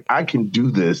was like, I can do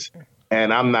this,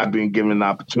 and I'm not being given an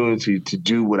opportunity to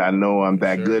do what I know I'm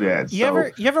that good at. You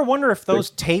ever wonder if those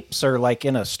tapes are like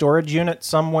in a storage unit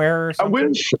somewhere or something? I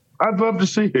wish. I'd love to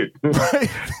see it.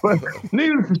 But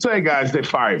needless to say, guys, they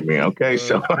fired me, okay?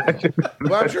 So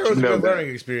well, I'm sure it was a good learning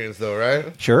experience, though, right?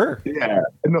 Sure. Yeah.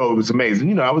 No, it was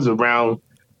amazing. I was around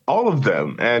all of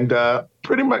them, and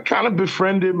pretty much kind of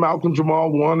befriended Malcolm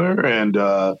Jamal Warner, and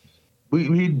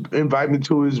he'd invite me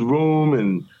to his room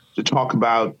and to talk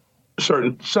about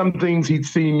some things he'd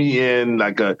see me in,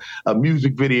 like a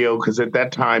music video, because at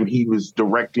that time he was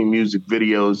directing music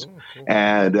videos.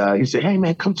 And he said, "Hey,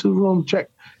 man, come to the room, check.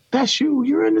 That's you.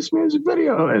 You're in this music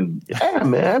video." And yeah,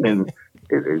 man. And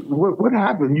what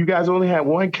happened? You guys only had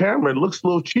one camera. It looks a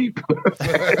little cheap.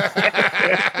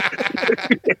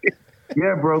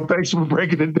 Yeah, bro. Thanks for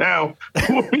breaking it down.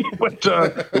 But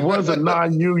it was a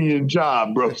non-union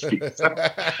job, bro.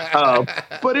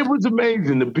 But it was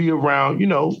amazing to be around.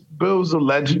 Bill's a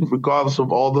legend, regardless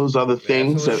of all those other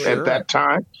things at that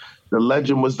time. The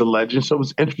legend was the legend. So it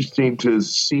was interesting to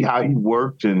see how he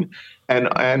worked, and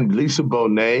Lisa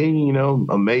Bonet,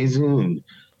 amazing,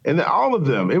 and all of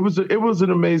them. It was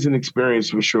an amazing experience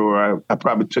for sure. I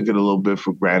probably took it a little bit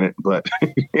for granted, but.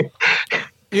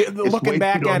 Looking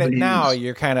back at it now,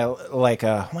 you're kind of like,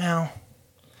 well.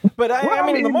 But I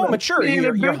mean, in the moment, sure,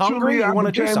 you're hungry, you want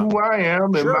to do something. Who I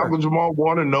am, and Malcolm Jamal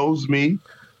Warner knows me,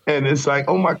 and it's like,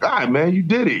 oh my God, man, you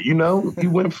did it. You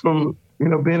went from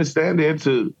being a stand-in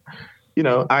to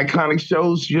iconic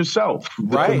shows yourself.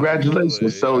 Right.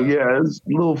 Congratulations. So yeah, it's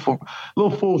a little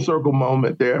full circle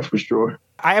moment there for sure.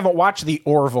 I haven't watched the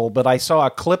Orville, but I saw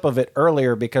a clip of it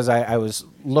earlier because I was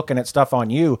looking at stuff on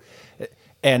you.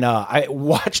 And I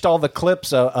watched all the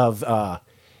clips of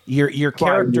your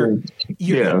character,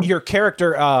 your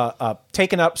character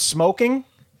taking up smoking.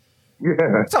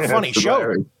 Yeah, it's a funny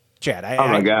show, Chad. Oh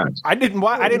my gosh, I didn't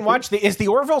watch Is the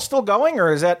Orville still going,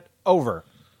 or is that over?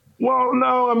 Well,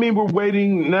 no. I mean, we're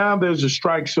waiting now. There's a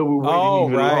strike, so we're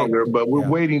waiting even longer. But we're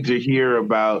waiting to hear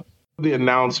about the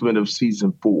announcement of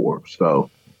season 4.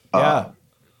 So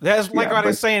that's like what I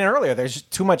was saying earlier. There's just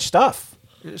too much stuff.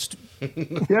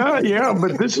 Yeah,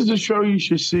 but this is a show you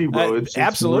should see, bro. It's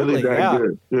absolutely really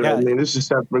that good. I mean, this is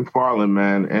Seth MacFarlane,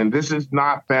 man, and this is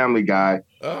not Family Guy.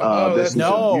 This is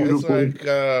beautiful. It's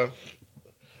like,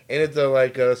 and it's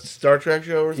like a Star Trek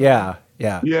show or something.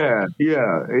 Yeah.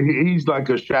 He's like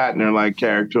a Shatner-like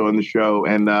character on the show,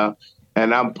 and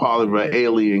I'm part of an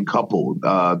alien couple,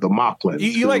 the Mocklins.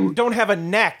 You don't have a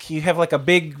neck. You have like a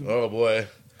big. Oh boy.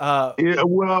 How long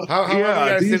you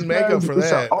guys didn't make up for that?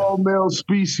 It's an all-male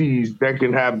species that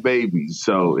can have babies,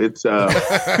 so it's an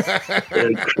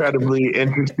incredibly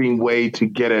interesting way to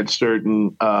get at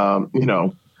certain,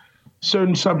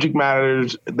 certain subject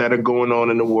matters that are going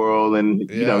on in the world, and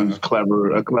it's a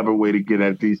clever way to get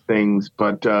at these things.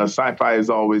 But sci-fi has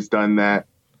always done that.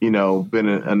 Been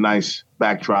a nice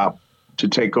backdrop to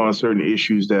take on certain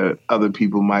issues that other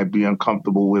people might be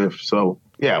uncomfortable with. So.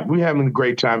 Yeah, we're having a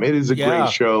great time. It is a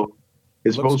great show.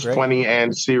 It's both funny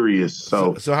and serious.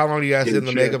 So how long do you guys sit in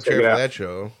the makeup chair for that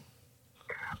show?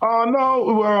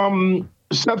 No,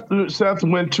 Seth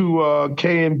went to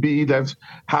K&B. That's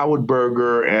Howard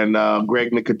Berger and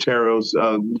Greg Nicoteros.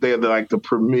 They're like the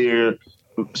premier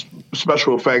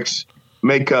special effects,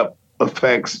 makeup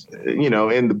effects,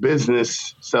 in the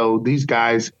business. So these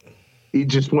guys, he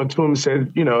just went to him and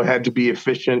said, it had to be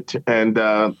efficient, and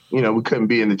we couldn't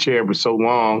be in the chair for so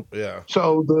long. Yeah.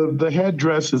 So the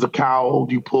headdress is a cowl.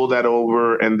 You pull that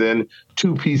over, and then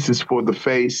 2 pieces for the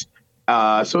face.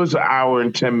 So it's an hour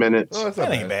and 10 minutes. Oh, that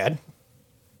ain't bad.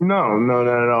 No, not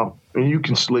at all. And you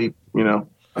can sleep, Wake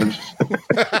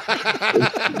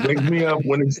me up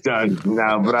when it's done.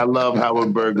 But I love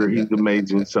Howard Berger. He's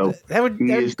amazing. So that would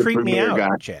creep me out,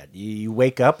 guy. Chad. You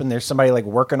wake up and there's somebody like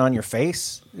working on your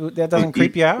face. That doesn't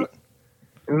creep you out?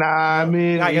 Nah, I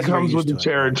mean, it comes with the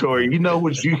territory. You know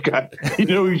what you got. You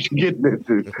know what you're getting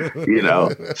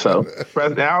into. So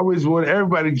I always want,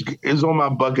 everybody is on my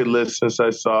bucket list since I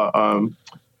saw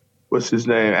what's his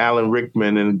name, Alan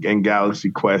Rickman in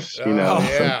Galaxy Quest. I want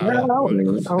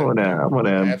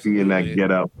to be in that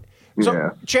getup.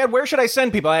 So, Chad, where should I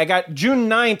send people? I got June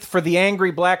 9th for The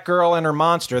Angry Black Girl and Her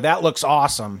Monster. That looks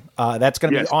awesome. That's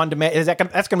going to be on demand. That's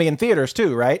going to be in theaters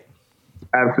too, right?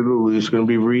 Absolutely. It's going to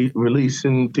be released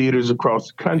in theaters across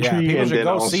the country. Yeah, people and should then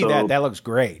go also, see that. That looks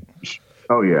great.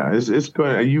 Oh, yeah. It's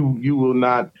going. You will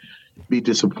not be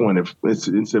disappointed.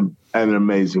 It's an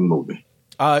amazing movie.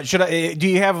 Do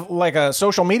you have like a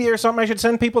social media or something I should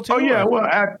send people to? Oh yeah, well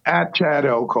at Chad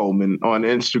L. Coleman on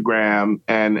Instagram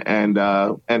and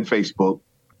Facebook.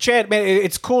 Chad, man,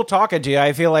 it's cool talking to you.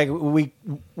 I feel like we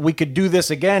could do this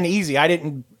again easy. I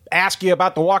didn't ask you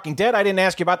about The Walking Dead. I didn't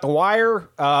ask you about The Wire.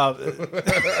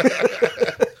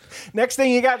 Next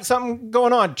thing you got something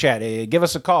going on, Chad, give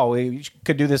us a call. We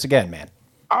could do this again, man.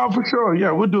 Oh, for sure. Yeah,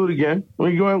 we'll do it again.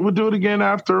 We'll do it again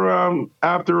after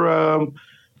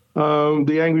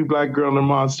The Angry Black Girl and the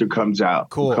Monster comes out.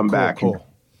 Cool. We'll come back and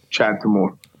chat some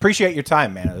more. Appreciate your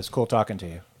time, man. It was cool talking to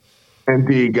you.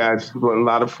 Indeed, guys. It was a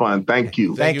lot of fun. Thank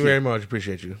you. Thank you very much.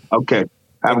 Appreciate you. Okay.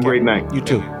 Have a great night. You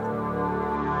too.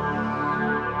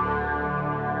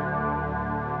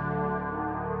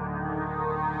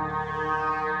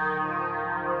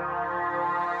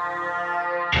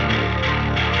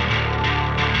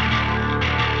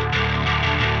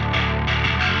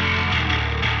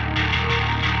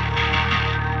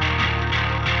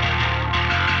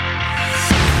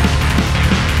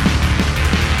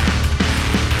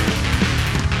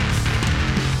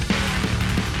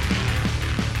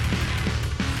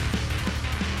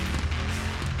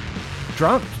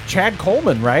 Drunk Chad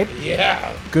Coleman, right?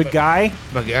 Yeah. Good guy.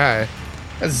 My guy.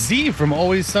 That's Z from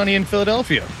Always Sunny in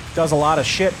Philadelphia. Does a lot of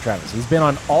shit, Travis. He's been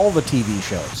on all the TV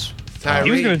shows.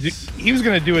 He was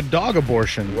gonna do a dog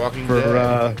abortion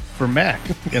for Mac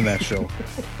in that show.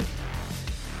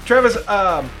 Travis,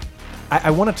 I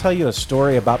want to tell you a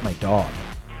story about my dog,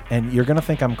 and you're gonna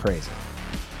think I'm crazy.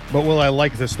 But will I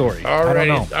like the story?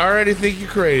 Already, I don't know. already think you're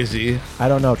crazy. I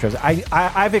don't know, Travis.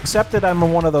 I've accepted I'm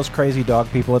one of those crazy dog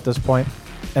people at this point,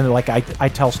 and like I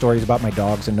tell stories about my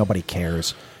dogs and nobody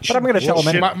cares. But I'm gonna tell them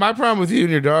anyway. My problem with you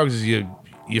and your dogs is you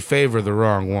favor the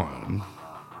wrong one.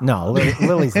 No,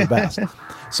 Lily's the best.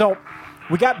 So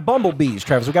we got bumblebees,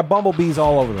 Travis. We got bumblebees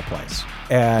all over the place.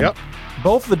 And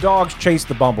both the dogs chase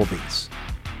the bumblebees.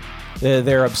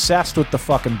 They're obsessed with the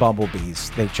fucking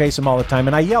bumblebees. They chase them all the time.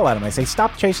 And I yell at them. I say,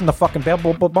 stop chasing the fucking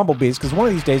bumblebees, because one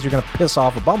of these days you're going to piss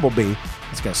off a bumblebee.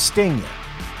 It's going to sting you.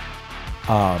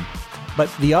 But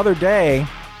the other day,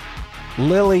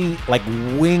 Lily, like,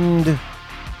 winged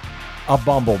a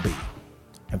bumblebee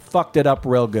and fucked it up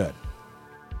real good.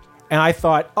 And I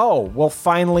thought, oh, well,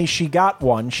 finally she got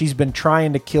one. She's been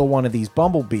trying to kill one of these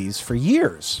bumblebees for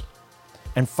years.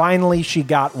 And finally she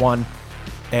got one,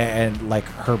 and, like,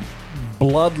 her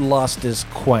bloodlust is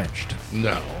quenched.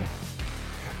 No.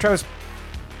 Travis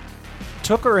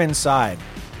took her inside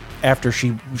after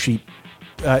she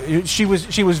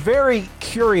was very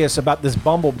curious about this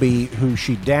bumblebee who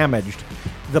she damaged.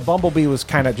 The bumblebee was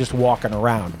kind of just walking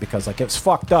around because, like, it was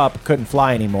fucked up, couldn't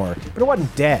fly anymore, but it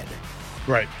wasn't dead.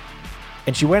 Right.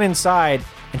 And she went inside,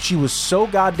 and she was so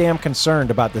goddamn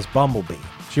concerned about this bumblebee.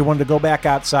 She wanted to go back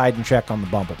outside and check on the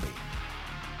bumblebee.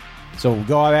 So we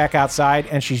go back outside,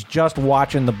 and she's just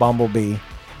watching the bumblebee,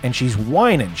 and she's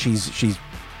whining. She's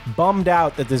bummed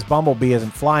out that this bumblebee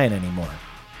isn't flying anymore.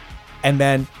 And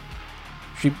then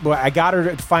I got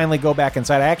her to finally go back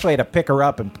inside. I actually had to pick her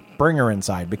up and bring her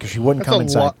inside because she wouldn't come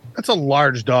inside. That's a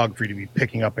large dog for you to be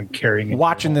picking up and carrying.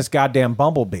 Watching this goddamn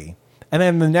bumblebee. And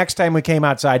then the next time we came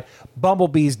outside,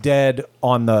 bumblebee's dead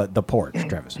on the porch,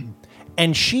 Travis.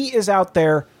 And she is out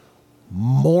there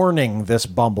mourning this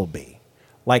Bumblebee.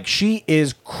 Like, she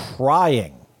is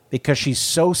crying because she's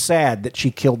so sad that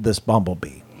she killed this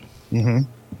Bumblebee. Mm-hmm.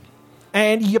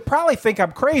 And you probably think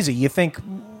I'm crazy. You think,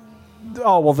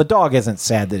 oh, well, the dog isn't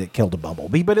sad that it killed a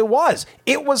Bumblebee, but it was.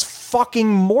 It was fucking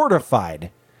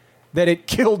mortified that it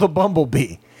killed a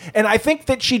Bumblebee. And I think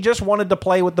that she just wanted to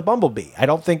play with the Bumblebee. I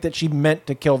don't think that she meant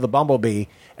to kill the Bumblebee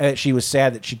and that she was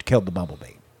sad that she killed the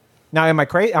Bumblebee. Now, am I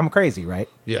crazy? I'm crazy, right?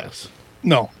 Yes.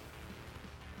 No.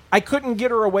 I couldn't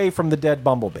get her away from the dead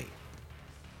Bumblebee.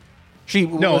 She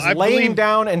was I laying believe-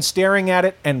 down and staring at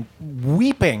it and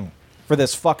weeping for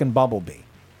this fucking Bumblebee.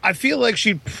 I feel like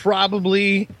she'd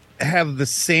probably have the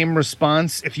same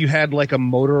response if you had like a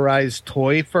motorized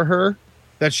toy for her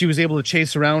that she was able to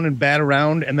chase around and bat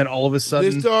around, and then all of a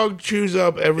sudden This dog chews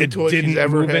up every it toy she's didn't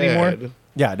ever move had. anymore.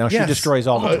 Yeah, no, she Yes. destroys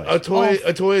all the toys.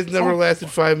 A toy has never lasted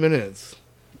 5 minutes.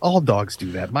 All dogs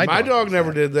do that. My dog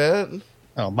never did that.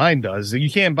 Oh, mine does. You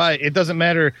can't buy it. It doesn't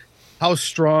matter how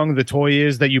strong the toy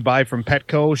is that you buy from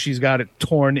Petco. She's got it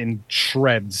torn in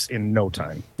shreds in no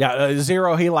time. Yeah,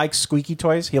 Zero, he likes squeaky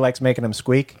toys. He likes making them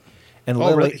squeak. And Oh,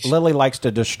 Lily, really? Lily likes to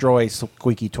destroy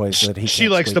squeaky toys so that he She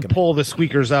can't likes to squeak 'em. pull the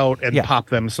squeakers out and Yeah. pop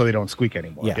them so they don't squeak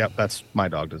anymore. Yeah. Yep, that's my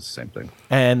dog does the same thing.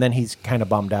 And then he's kind of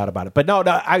bummed out about it. But no,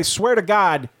 I swear to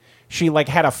God, she like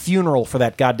had a funeral for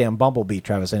that goddamn Bumblebee,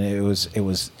 Travis, and it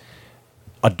was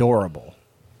adorable.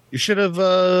 You should have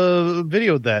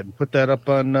videoed that and put that up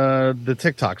on the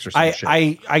TikToks or some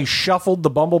shit. I shuffled the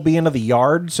Bumblebee into the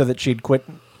yard so that she'd quit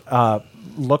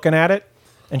looking at it,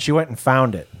 and she went and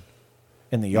found it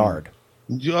in the yard.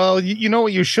 Well, you know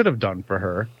what you should have done for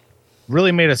her?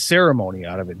 Really made a ceremony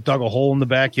out of it. Dug a hole in the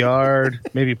backyard,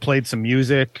 maybe played some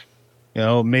music,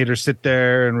 made her sit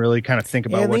there and really kind of think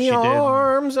about in what the she did.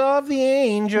 arms of the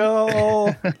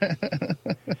angel.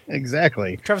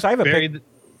 Exactly. Travis, I have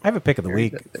a pick of the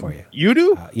week for you. You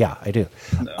do? Yeah, I do.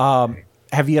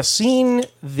 Have you seen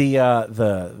the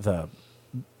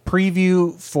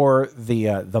preview for the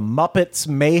Muppets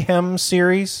Mayhem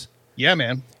series? Yeah,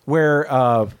 man.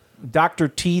 Where Dr.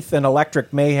 Teeth and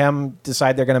Electric Mayhem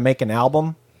decide they're going to make an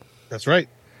album. That's right.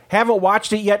 Haven't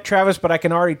watched it yet, Travis, but I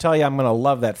can already tell you I'm going to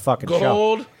love that fucking show.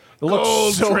 Gold. It looks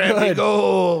Gold, so Trappy, good.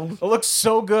 gold. It looks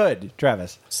so good,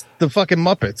 Travis. It's the fucking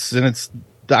Muppets, and it's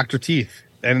Dr. Teeth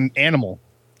and Animal.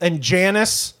 And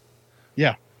Janice.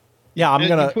 Yeah. Yeah, I'm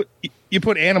going to... You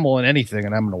put Animal in anything,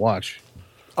 and I'm going to watch.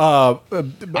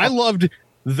 I loved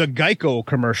the Geico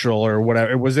commercial or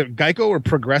whatever. Was it Geico or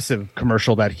Progressive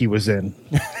commercial that he was in?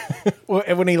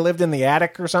 When he lived in the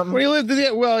attic or something? When he lived in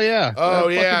the... Well, yeah. Oh,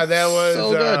 yeah, that was...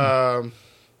 so good.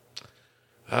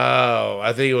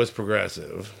 I think it was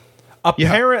Progressive.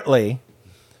 Apparently,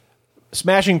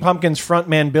 Smashing Pumpkins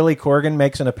frontman Billy Corgan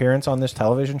makes an appearance on this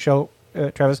television show,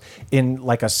 Travis, in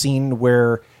like a scene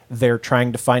where they're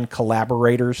trying to find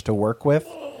collaborators to work with.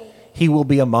 He will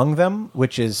be among them,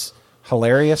 which is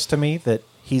hilarious to me that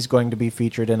he's going to be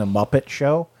featured in a Muppet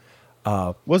show.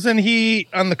 Wasn't he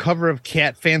on the cover of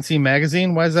Cat Fancy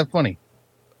magazine? Why is that funny?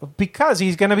 Because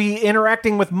he's going to be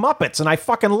interacting with Muppets, and I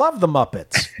fucking love the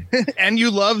Muppets. And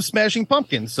you love Smashing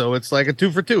Pumpkins, so it's like a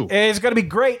 2 for 2. It's going to be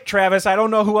great, Travis. I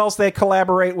don't know who else they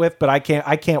collaborate with, but I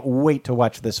can't wait to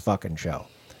watch this fucking show.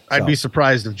 I'd be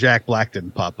surprised if Jack Black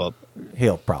didn't pop up.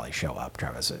 He'll probably show up,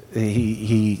 Travis.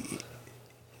 He's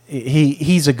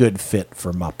a good fit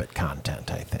for Muppet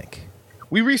content, I think.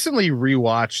 We recently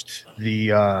rewatched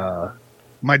the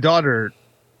my daughter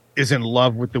is in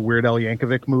love with the Weird Al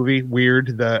Yankovic movie,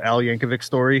 Weird, the Al Yankovic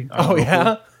story. Oh,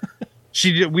 yeah?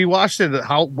 We watched it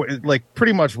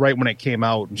pretty much right when it came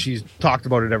out, and she's talked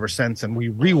about it ever since, and we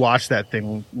rewatched that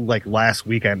thing like last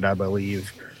weekend, I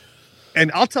believe. And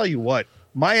I'll tell you what,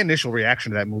 my initial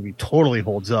reaction to that movie totally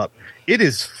holds up. It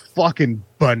is fucking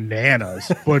bananas,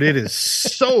 but it is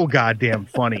so goddamn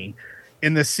funny.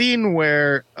 In the scene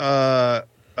where Dr.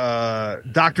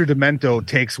 Demento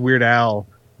takes Weird Al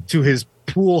to his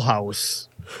pool house,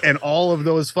 and all of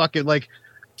those fucking like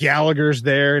Gallagher's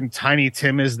there and Tiny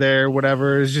Tim is there,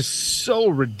 whatever, is just so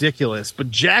ridiculous.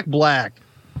 But Jack Black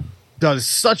does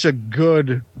such a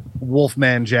good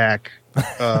Wolfman Jack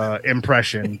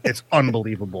impression. It's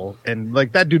unbelievable. And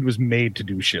like that dude was made to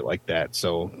do shit like that.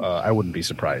 So I wouldn't be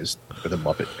surprised for the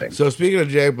Muppet thing. So speaking of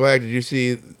Jack Black, did you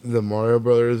see the Mario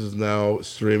Brothers is now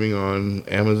streaming on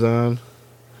Amazon?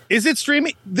 Is it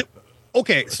streaming?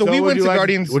 Okay, so we went to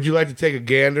Guardians. Would you like to take a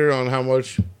gander on how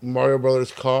much Mario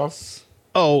Brothers costs?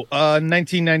 Oh,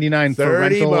 $19.99 for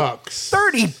rental.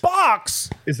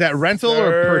 $30. Is that rental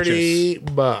or purchase?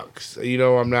 $30. You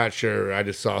know, I'm not sure. I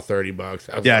just saw $30.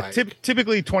 I was Yeah, like,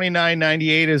 typically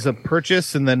 $29.98 is a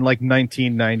purchase, and then like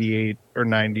 $19.98 or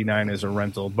 $99 is a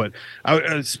rental. But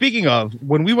speaking of,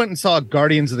 when we went and saw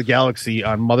Guardians of the Galaxy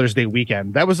on Mother's Day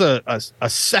weekend, that was a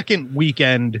second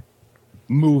weekend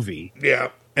movie. Yeah.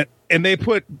 And they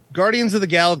put Guardians of the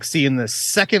Galaxy in the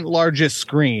second largest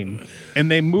screen,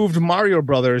 and they moved Mario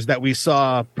Brothers that we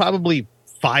saw probably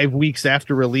 5 weeks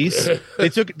after release. They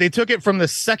took it from the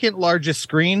second largest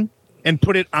screen and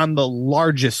put it on the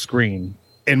largest screen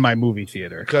in my movie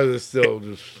theater because it's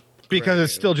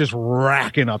still just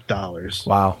racking up dollars.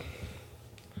 Wow.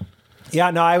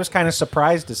 Yeah, no, I was kind of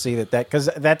surprised to see that because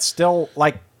that's still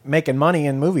like making money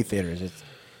in movie theaters. It's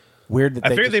weird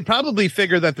that they probably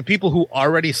figure that the people who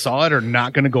already saw it are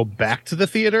not going to go back to the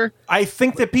theater. I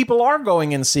think that people are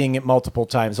going and seeing it multiple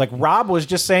times. Like Rob was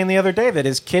just saying the other day that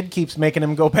his kid keeps making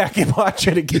him go back and watch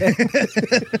it again.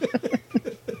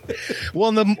 Well,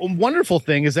 and the wonderful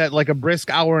thing is that like a brisk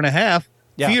hour and a half,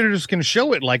 theaters can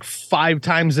show it like 5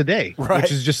 times a day,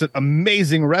 which is just an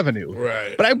amazing revenue.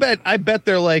 Right. But I bet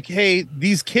they're like, hey,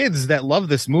 these kids that love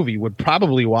this movie would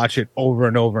probably watch it over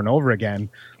and over and over again.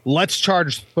 Let's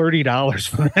charge $30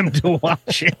 for them to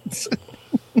watch it.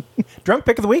 Drunk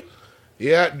pick of the week?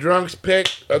 Yeah, drunk's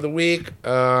pick of the week.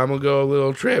 I'm going to go a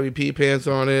little Travie P Pants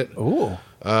on it. Ooh.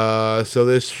 So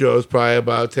this show's probably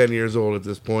about 10 years old at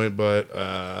this point, but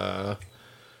I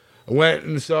went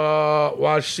and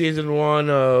watched season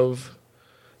 1 of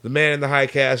The Man in the High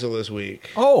Castle this week.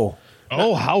 Oh,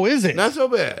 how is it? Not so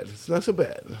bad. It's not so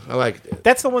bad. I liked it.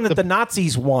 That's the one that the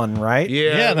Nazis won, right?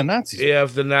 Yeah, the Nazis. Yeah,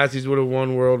 if the Nazis would have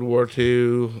won World War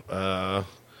II,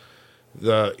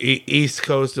 the east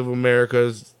coast of America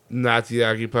is Nazi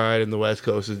occupied, and the west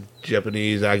coast is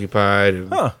Japanese occupied. And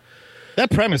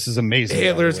that premise is amazing.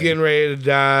 Hitler's getting ready to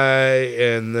die,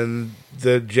 and then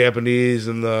the Japanese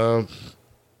and the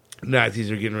Nazis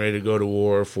are getting ready to go to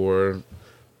war for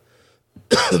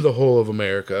the whole of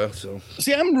America. So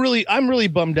see, I'm really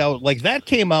bummed out. Like that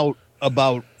came out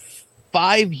about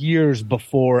 5 years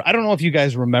before. I don't know if you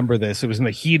guys remember this. It was in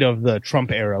the heat of the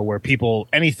Trump era, where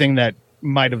anything that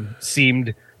might have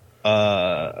seemed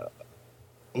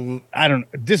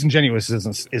disingenuous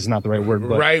is not the right word,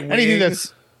 but anything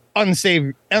that's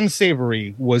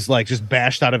unsavory was like just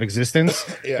bashed out of existence.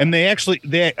 Yeah. And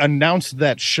they announced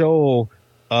that show.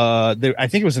 I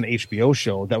think it was an HBO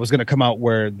show that was going to come out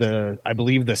where I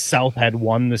believe the South had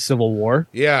won the Civil War.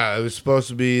 Yeah, it was supposed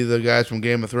to be the guys from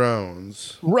Game of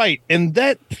Thrones. Right. And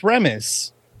that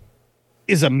premise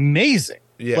is amazing.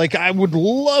 Yeah. Like, I would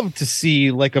love to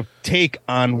see like a take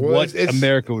on what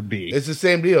America would be. It's the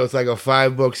same deal. It's like a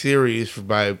 5-book series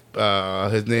by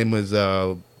his name was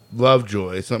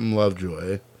Lovejoy, something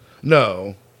Lovejoy.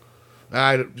 No.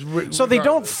 So they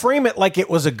don't frame it like it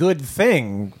was a good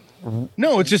thing.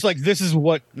 No, it's just like this is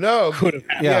what could have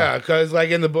happened. Yeah, because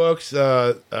like in the books,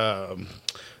 the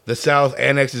South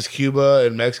annexes Cuba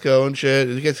and Mexico and shit.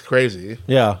 It gets crazy.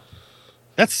 Yeah.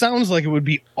 That sounds like it would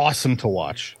be awesome to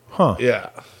watch. Huh.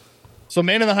 Yeah. So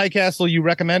Man in the High Castle, you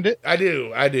recommend it? I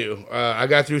do. I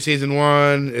got through season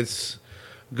 1. It's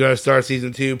gonna start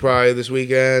season 2 probably this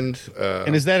weekend.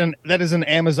 And that is an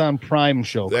Amazon Prime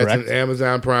show, correct? That's an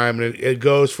Amazon Prime, and it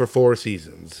goes for 4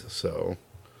 seasons. So.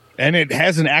 And it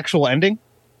has an actual ending?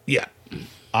 Yeah.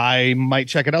 I might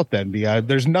check it out then.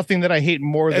 There's nothing that I hate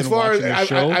more than watching the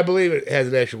show. I believe it has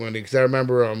an actual ending because I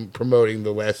remember promoting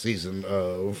the last season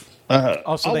of.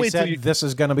 So they said this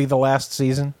is going to be the last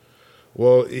season?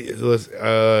 Well,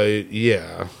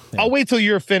 yeah. I'll wait till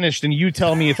you're finished and you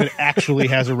tell me if it actually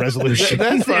has a resolution.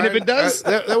 That's fine. And if it does,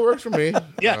 that works for me.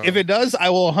 Yeah, if it does, I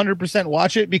will 100%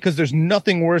 watch it because there's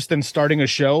nothing worse than starting a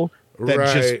show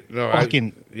that just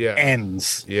fucking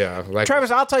ends. Yeah, like Travis,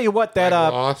 I'll tell you what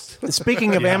that.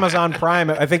 Speaking of Amazon Prime,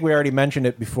 I think we already mentioned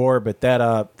it before, but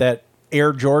that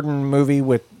Air Jordan movie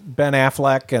with Ben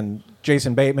Affleck and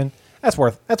Jason Bateman, that's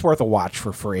worth a watch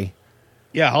for free.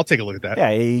 Yeah, I'll take a look at that.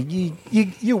 Yeah,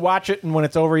 you watch it, and when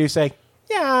it's over, you say,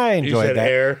 "Yeah, I enjoyed that.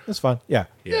 Air. It's fun." Yeah,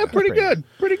 pretty good.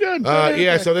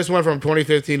 Yeah, so this went from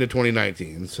 2015 to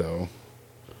 2019. So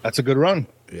that's a good run.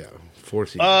 Yeah, 4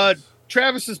 seasons.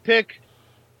 Travis's pick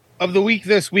of the week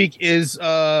this week is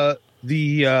I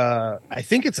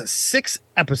think it's a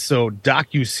 6-episode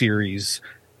docuseries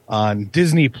on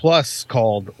Disney Plus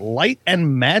called Light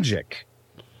and Magic.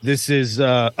 This is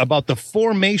about the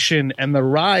formation and the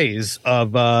rise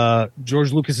of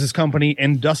George Lucas's company,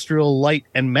 Industrial Light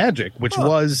and Magic, which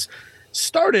was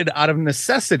started out of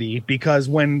necessity because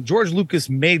when George Lucas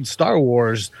made Star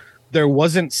Wars, there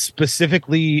wasn't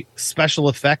specifically special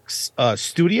effects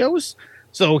studios.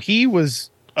 So he was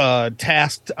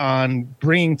tasked on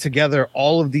bringing together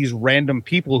all of these random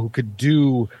people who could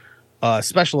do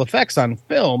special effects on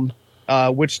film,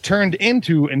 which turned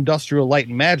into Industrial Light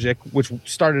and Magic, which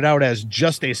started out as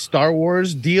just a Star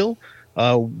Wars deal.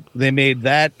 They made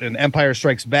that and Empire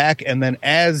Strikes Back. And then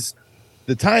as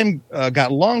the time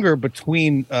got longer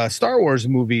between Star Wars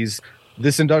movies,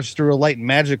 this Industrial Light and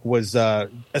Magic was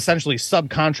essentially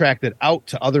subcontracted out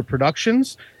to other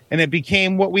productions. And it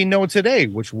became what we know today,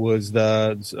 which was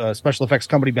the special effects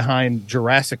company behind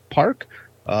Jurassic Park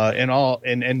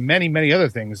and many, many other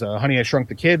things. Honey, I Shrunk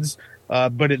the Kids.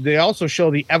 But they also show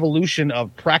the evolution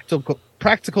of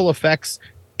practical effects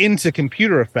into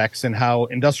computer effects, and how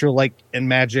Industrial Light and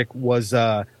Magic was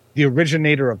the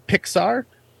originator of Pixar.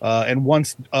 And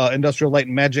once Industrial Light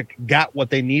and Magic got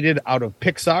what they needed out of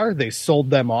Pixar, they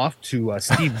sold them off to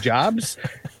Steve Jobs.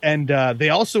 And they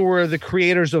also were the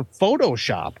creators of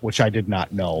Photoshop, which I did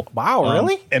not know. Wow,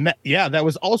 really? And that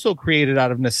was also created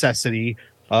out of necessity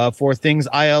for things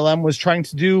ILM was trying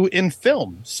to do in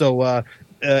film. So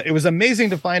it was amazing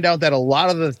to find out that a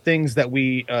lot of the things that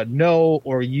we know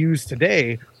or use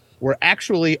today were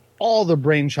actually all the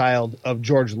brainchild of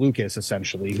George Lucas,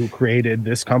 essentially, who created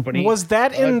this company. Was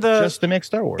that in just to make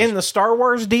Star Wars? In the Star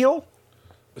Wars deal?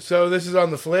 So this is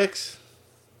on the flicks?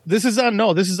 This is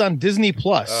on Disney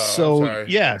Plus. Oh,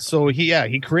 So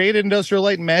he created Industrial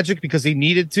Light and Magic because he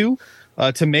needed to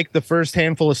make the first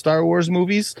handful of Star Wars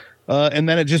movies. And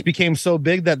then it just became so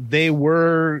big that they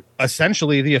were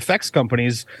essentially the effects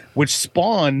companies, which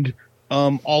spawned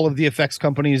all of the effects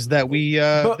companies that we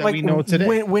know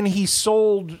today. When he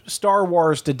sold Star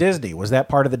Wars to Disney, was that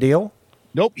part of the deal?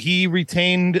 Nope, he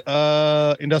retained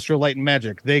Industrial Light and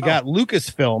Magic. They got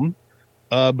Lucasfilm,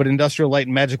 but Industrial Light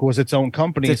and Magic was its own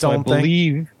company. It's its own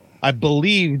thing? I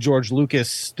believe George Lucas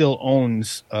still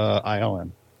owns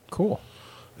ILM. Cool.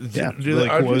 Yeah, Do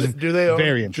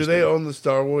they own the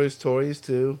Star Wars toys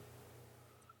too?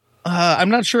 I'm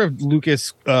not sure if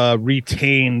Lucas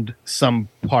retained some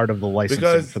part of the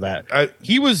licensing for that.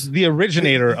 He was the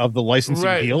originator of the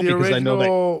licensing deal, because I know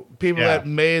that people that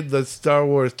made the Star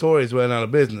Wars toys went out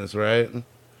of business, right?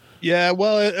 Yeah,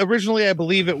 well, originally I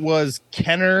believe it was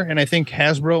Kenner, and I think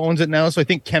Hasbro owns it now, so I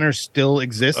think Kenner still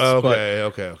exists.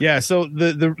 Okay. Yeah, so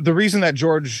the reason that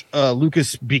George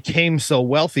Lucas became so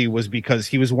wealthy was because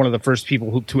he was one of the first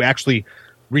people to actually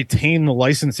retain the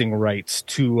licensing rights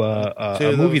to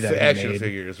a movie that he action made.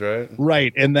 figures, right?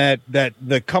 Right, and that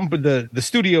the company, the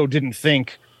studio didn't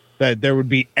think that there would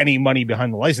be any money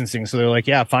behind the licensing, so they're like,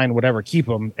 yeah, fine, whatever, keep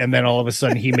them. And then all of a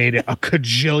sudden he made it $1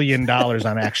 cajillion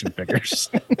on action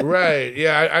figures. Right.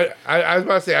 Yeah, I was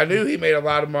about to say, I knew he made a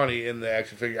lot of money in the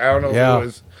action figure. I don't know if it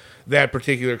was that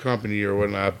particular company or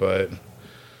whatnot, but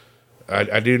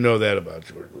I do know that about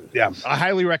George Lucas. Yeah, I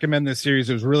highly recommend this series.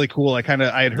 It was really cool. I had heard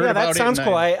about it. Yeah, that sounds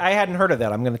cool. I hadn't heard of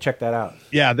that. I'm going to check that out.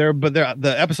 Yeah,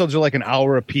 the episodes are like an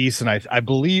hour a piece, and I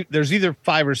believe there's either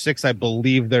 5 or 6. I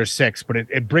believe there's 6, but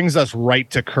it brings us right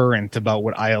to current about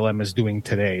what ILM is doing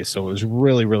today. So it was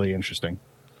really, really interesting.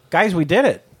 Guys, we did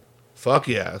it. Fuck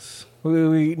yes.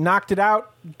 We knocked it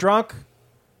out drunk.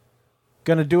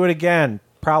 Going to do it again,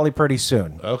 probably pretty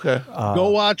soon. Okay. Go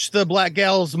watch the Black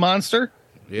Gal's Monster.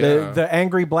 Yeah. The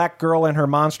angry black girl and her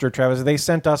monster, Travis, they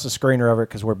sent us a screener of it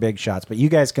because we're big shots, but you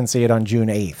guys can see it on June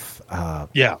 8th.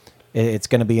 Yeah. It's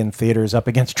going to be in theaters up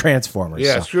against Transformers.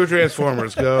 Yeah, screw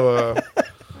Transformers. Go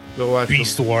watch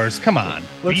Beast Wars. Come on.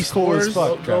 Looks Beast cool Wars. as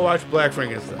fuck, Go watch Black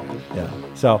Frankenstein. Yeah.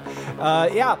 So,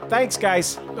 thanks,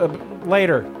 guys.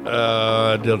 Later.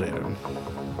 Dildo.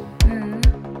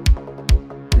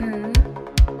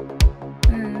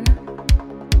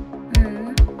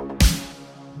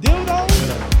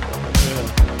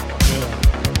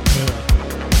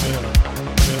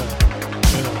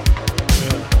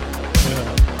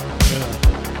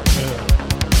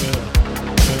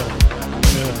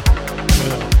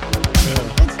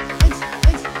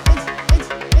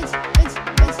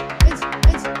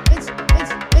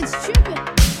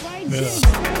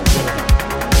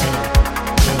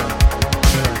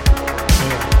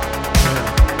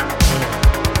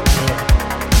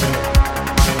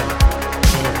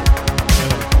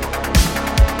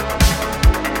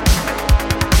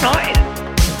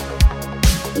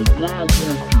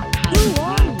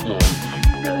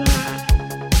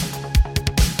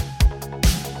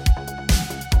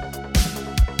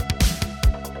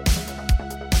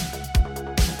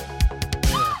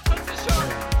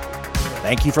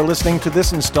 Thank you for listening to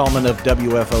this installment of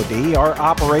WFOD. Our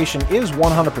operation is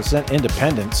 100%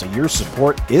 independent, so your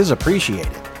support is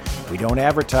appreciated. We don't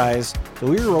advertise, so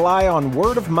we rely on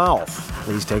word of mouth.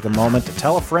 Please take a moment to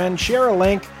tell a friend, share a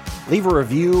link, leave a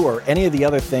review, or any of the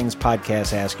other things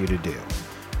podcasts ask you to do.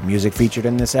 The music featured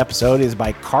in this episode is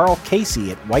by Carl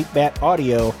Casey at White Bat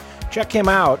Audio. Check him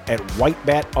out at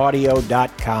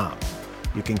whitebataudio.com.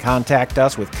 You can contact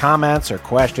us with comments or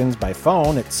questions by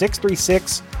phone at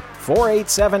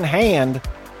 636-487-HAND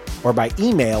or by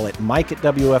email at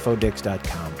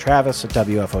mike@wfodix.com, travis at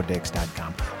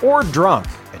wfodix.com, or drunk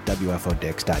at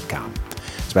wfodix.com.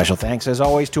 Special thanks, as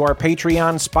always, to our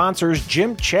Patreon sponsors,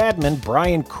 Jim Chadman,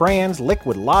 Brian Kranz,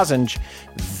 Liquid Lozenge,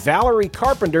 Valerie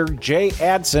Carpenter, Jay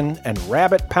Adson, and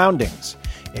Rabbit Poundings.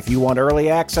 If you want early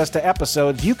access to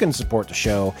episodes, you can support the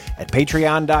show at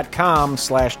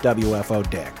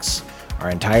patreon.com/WFODix. Our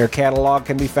entire catalog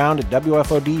can be found at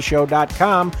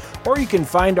WFODshow.com, or you can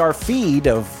find our feed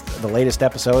of the latest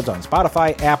episodes on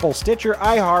Spotify, Apple, Stitcher,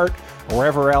 iHeart, or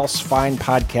wherever else fine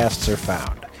podcasts are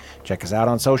found. Check us out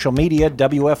on social media,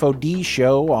 WFOD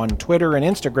Show on Twitter and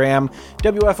Instagram,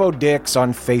 WFODix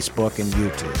on Facebook and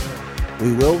YouTube.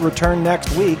 We will return next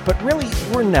week, but really,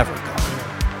 we're never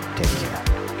gone. Take care.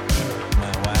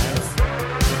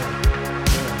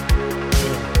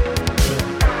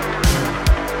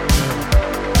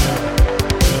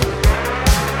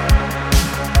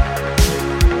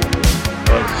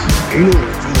 Anal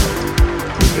field.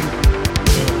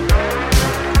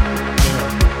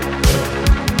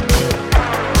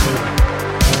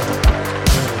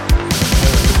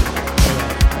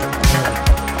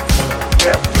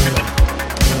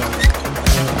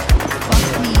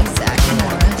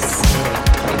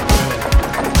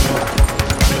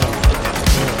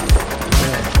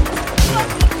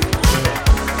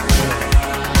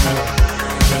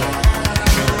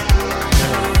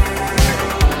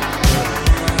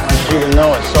 You can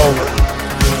know it's over.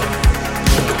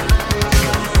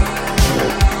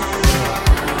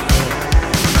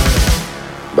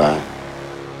 Bye.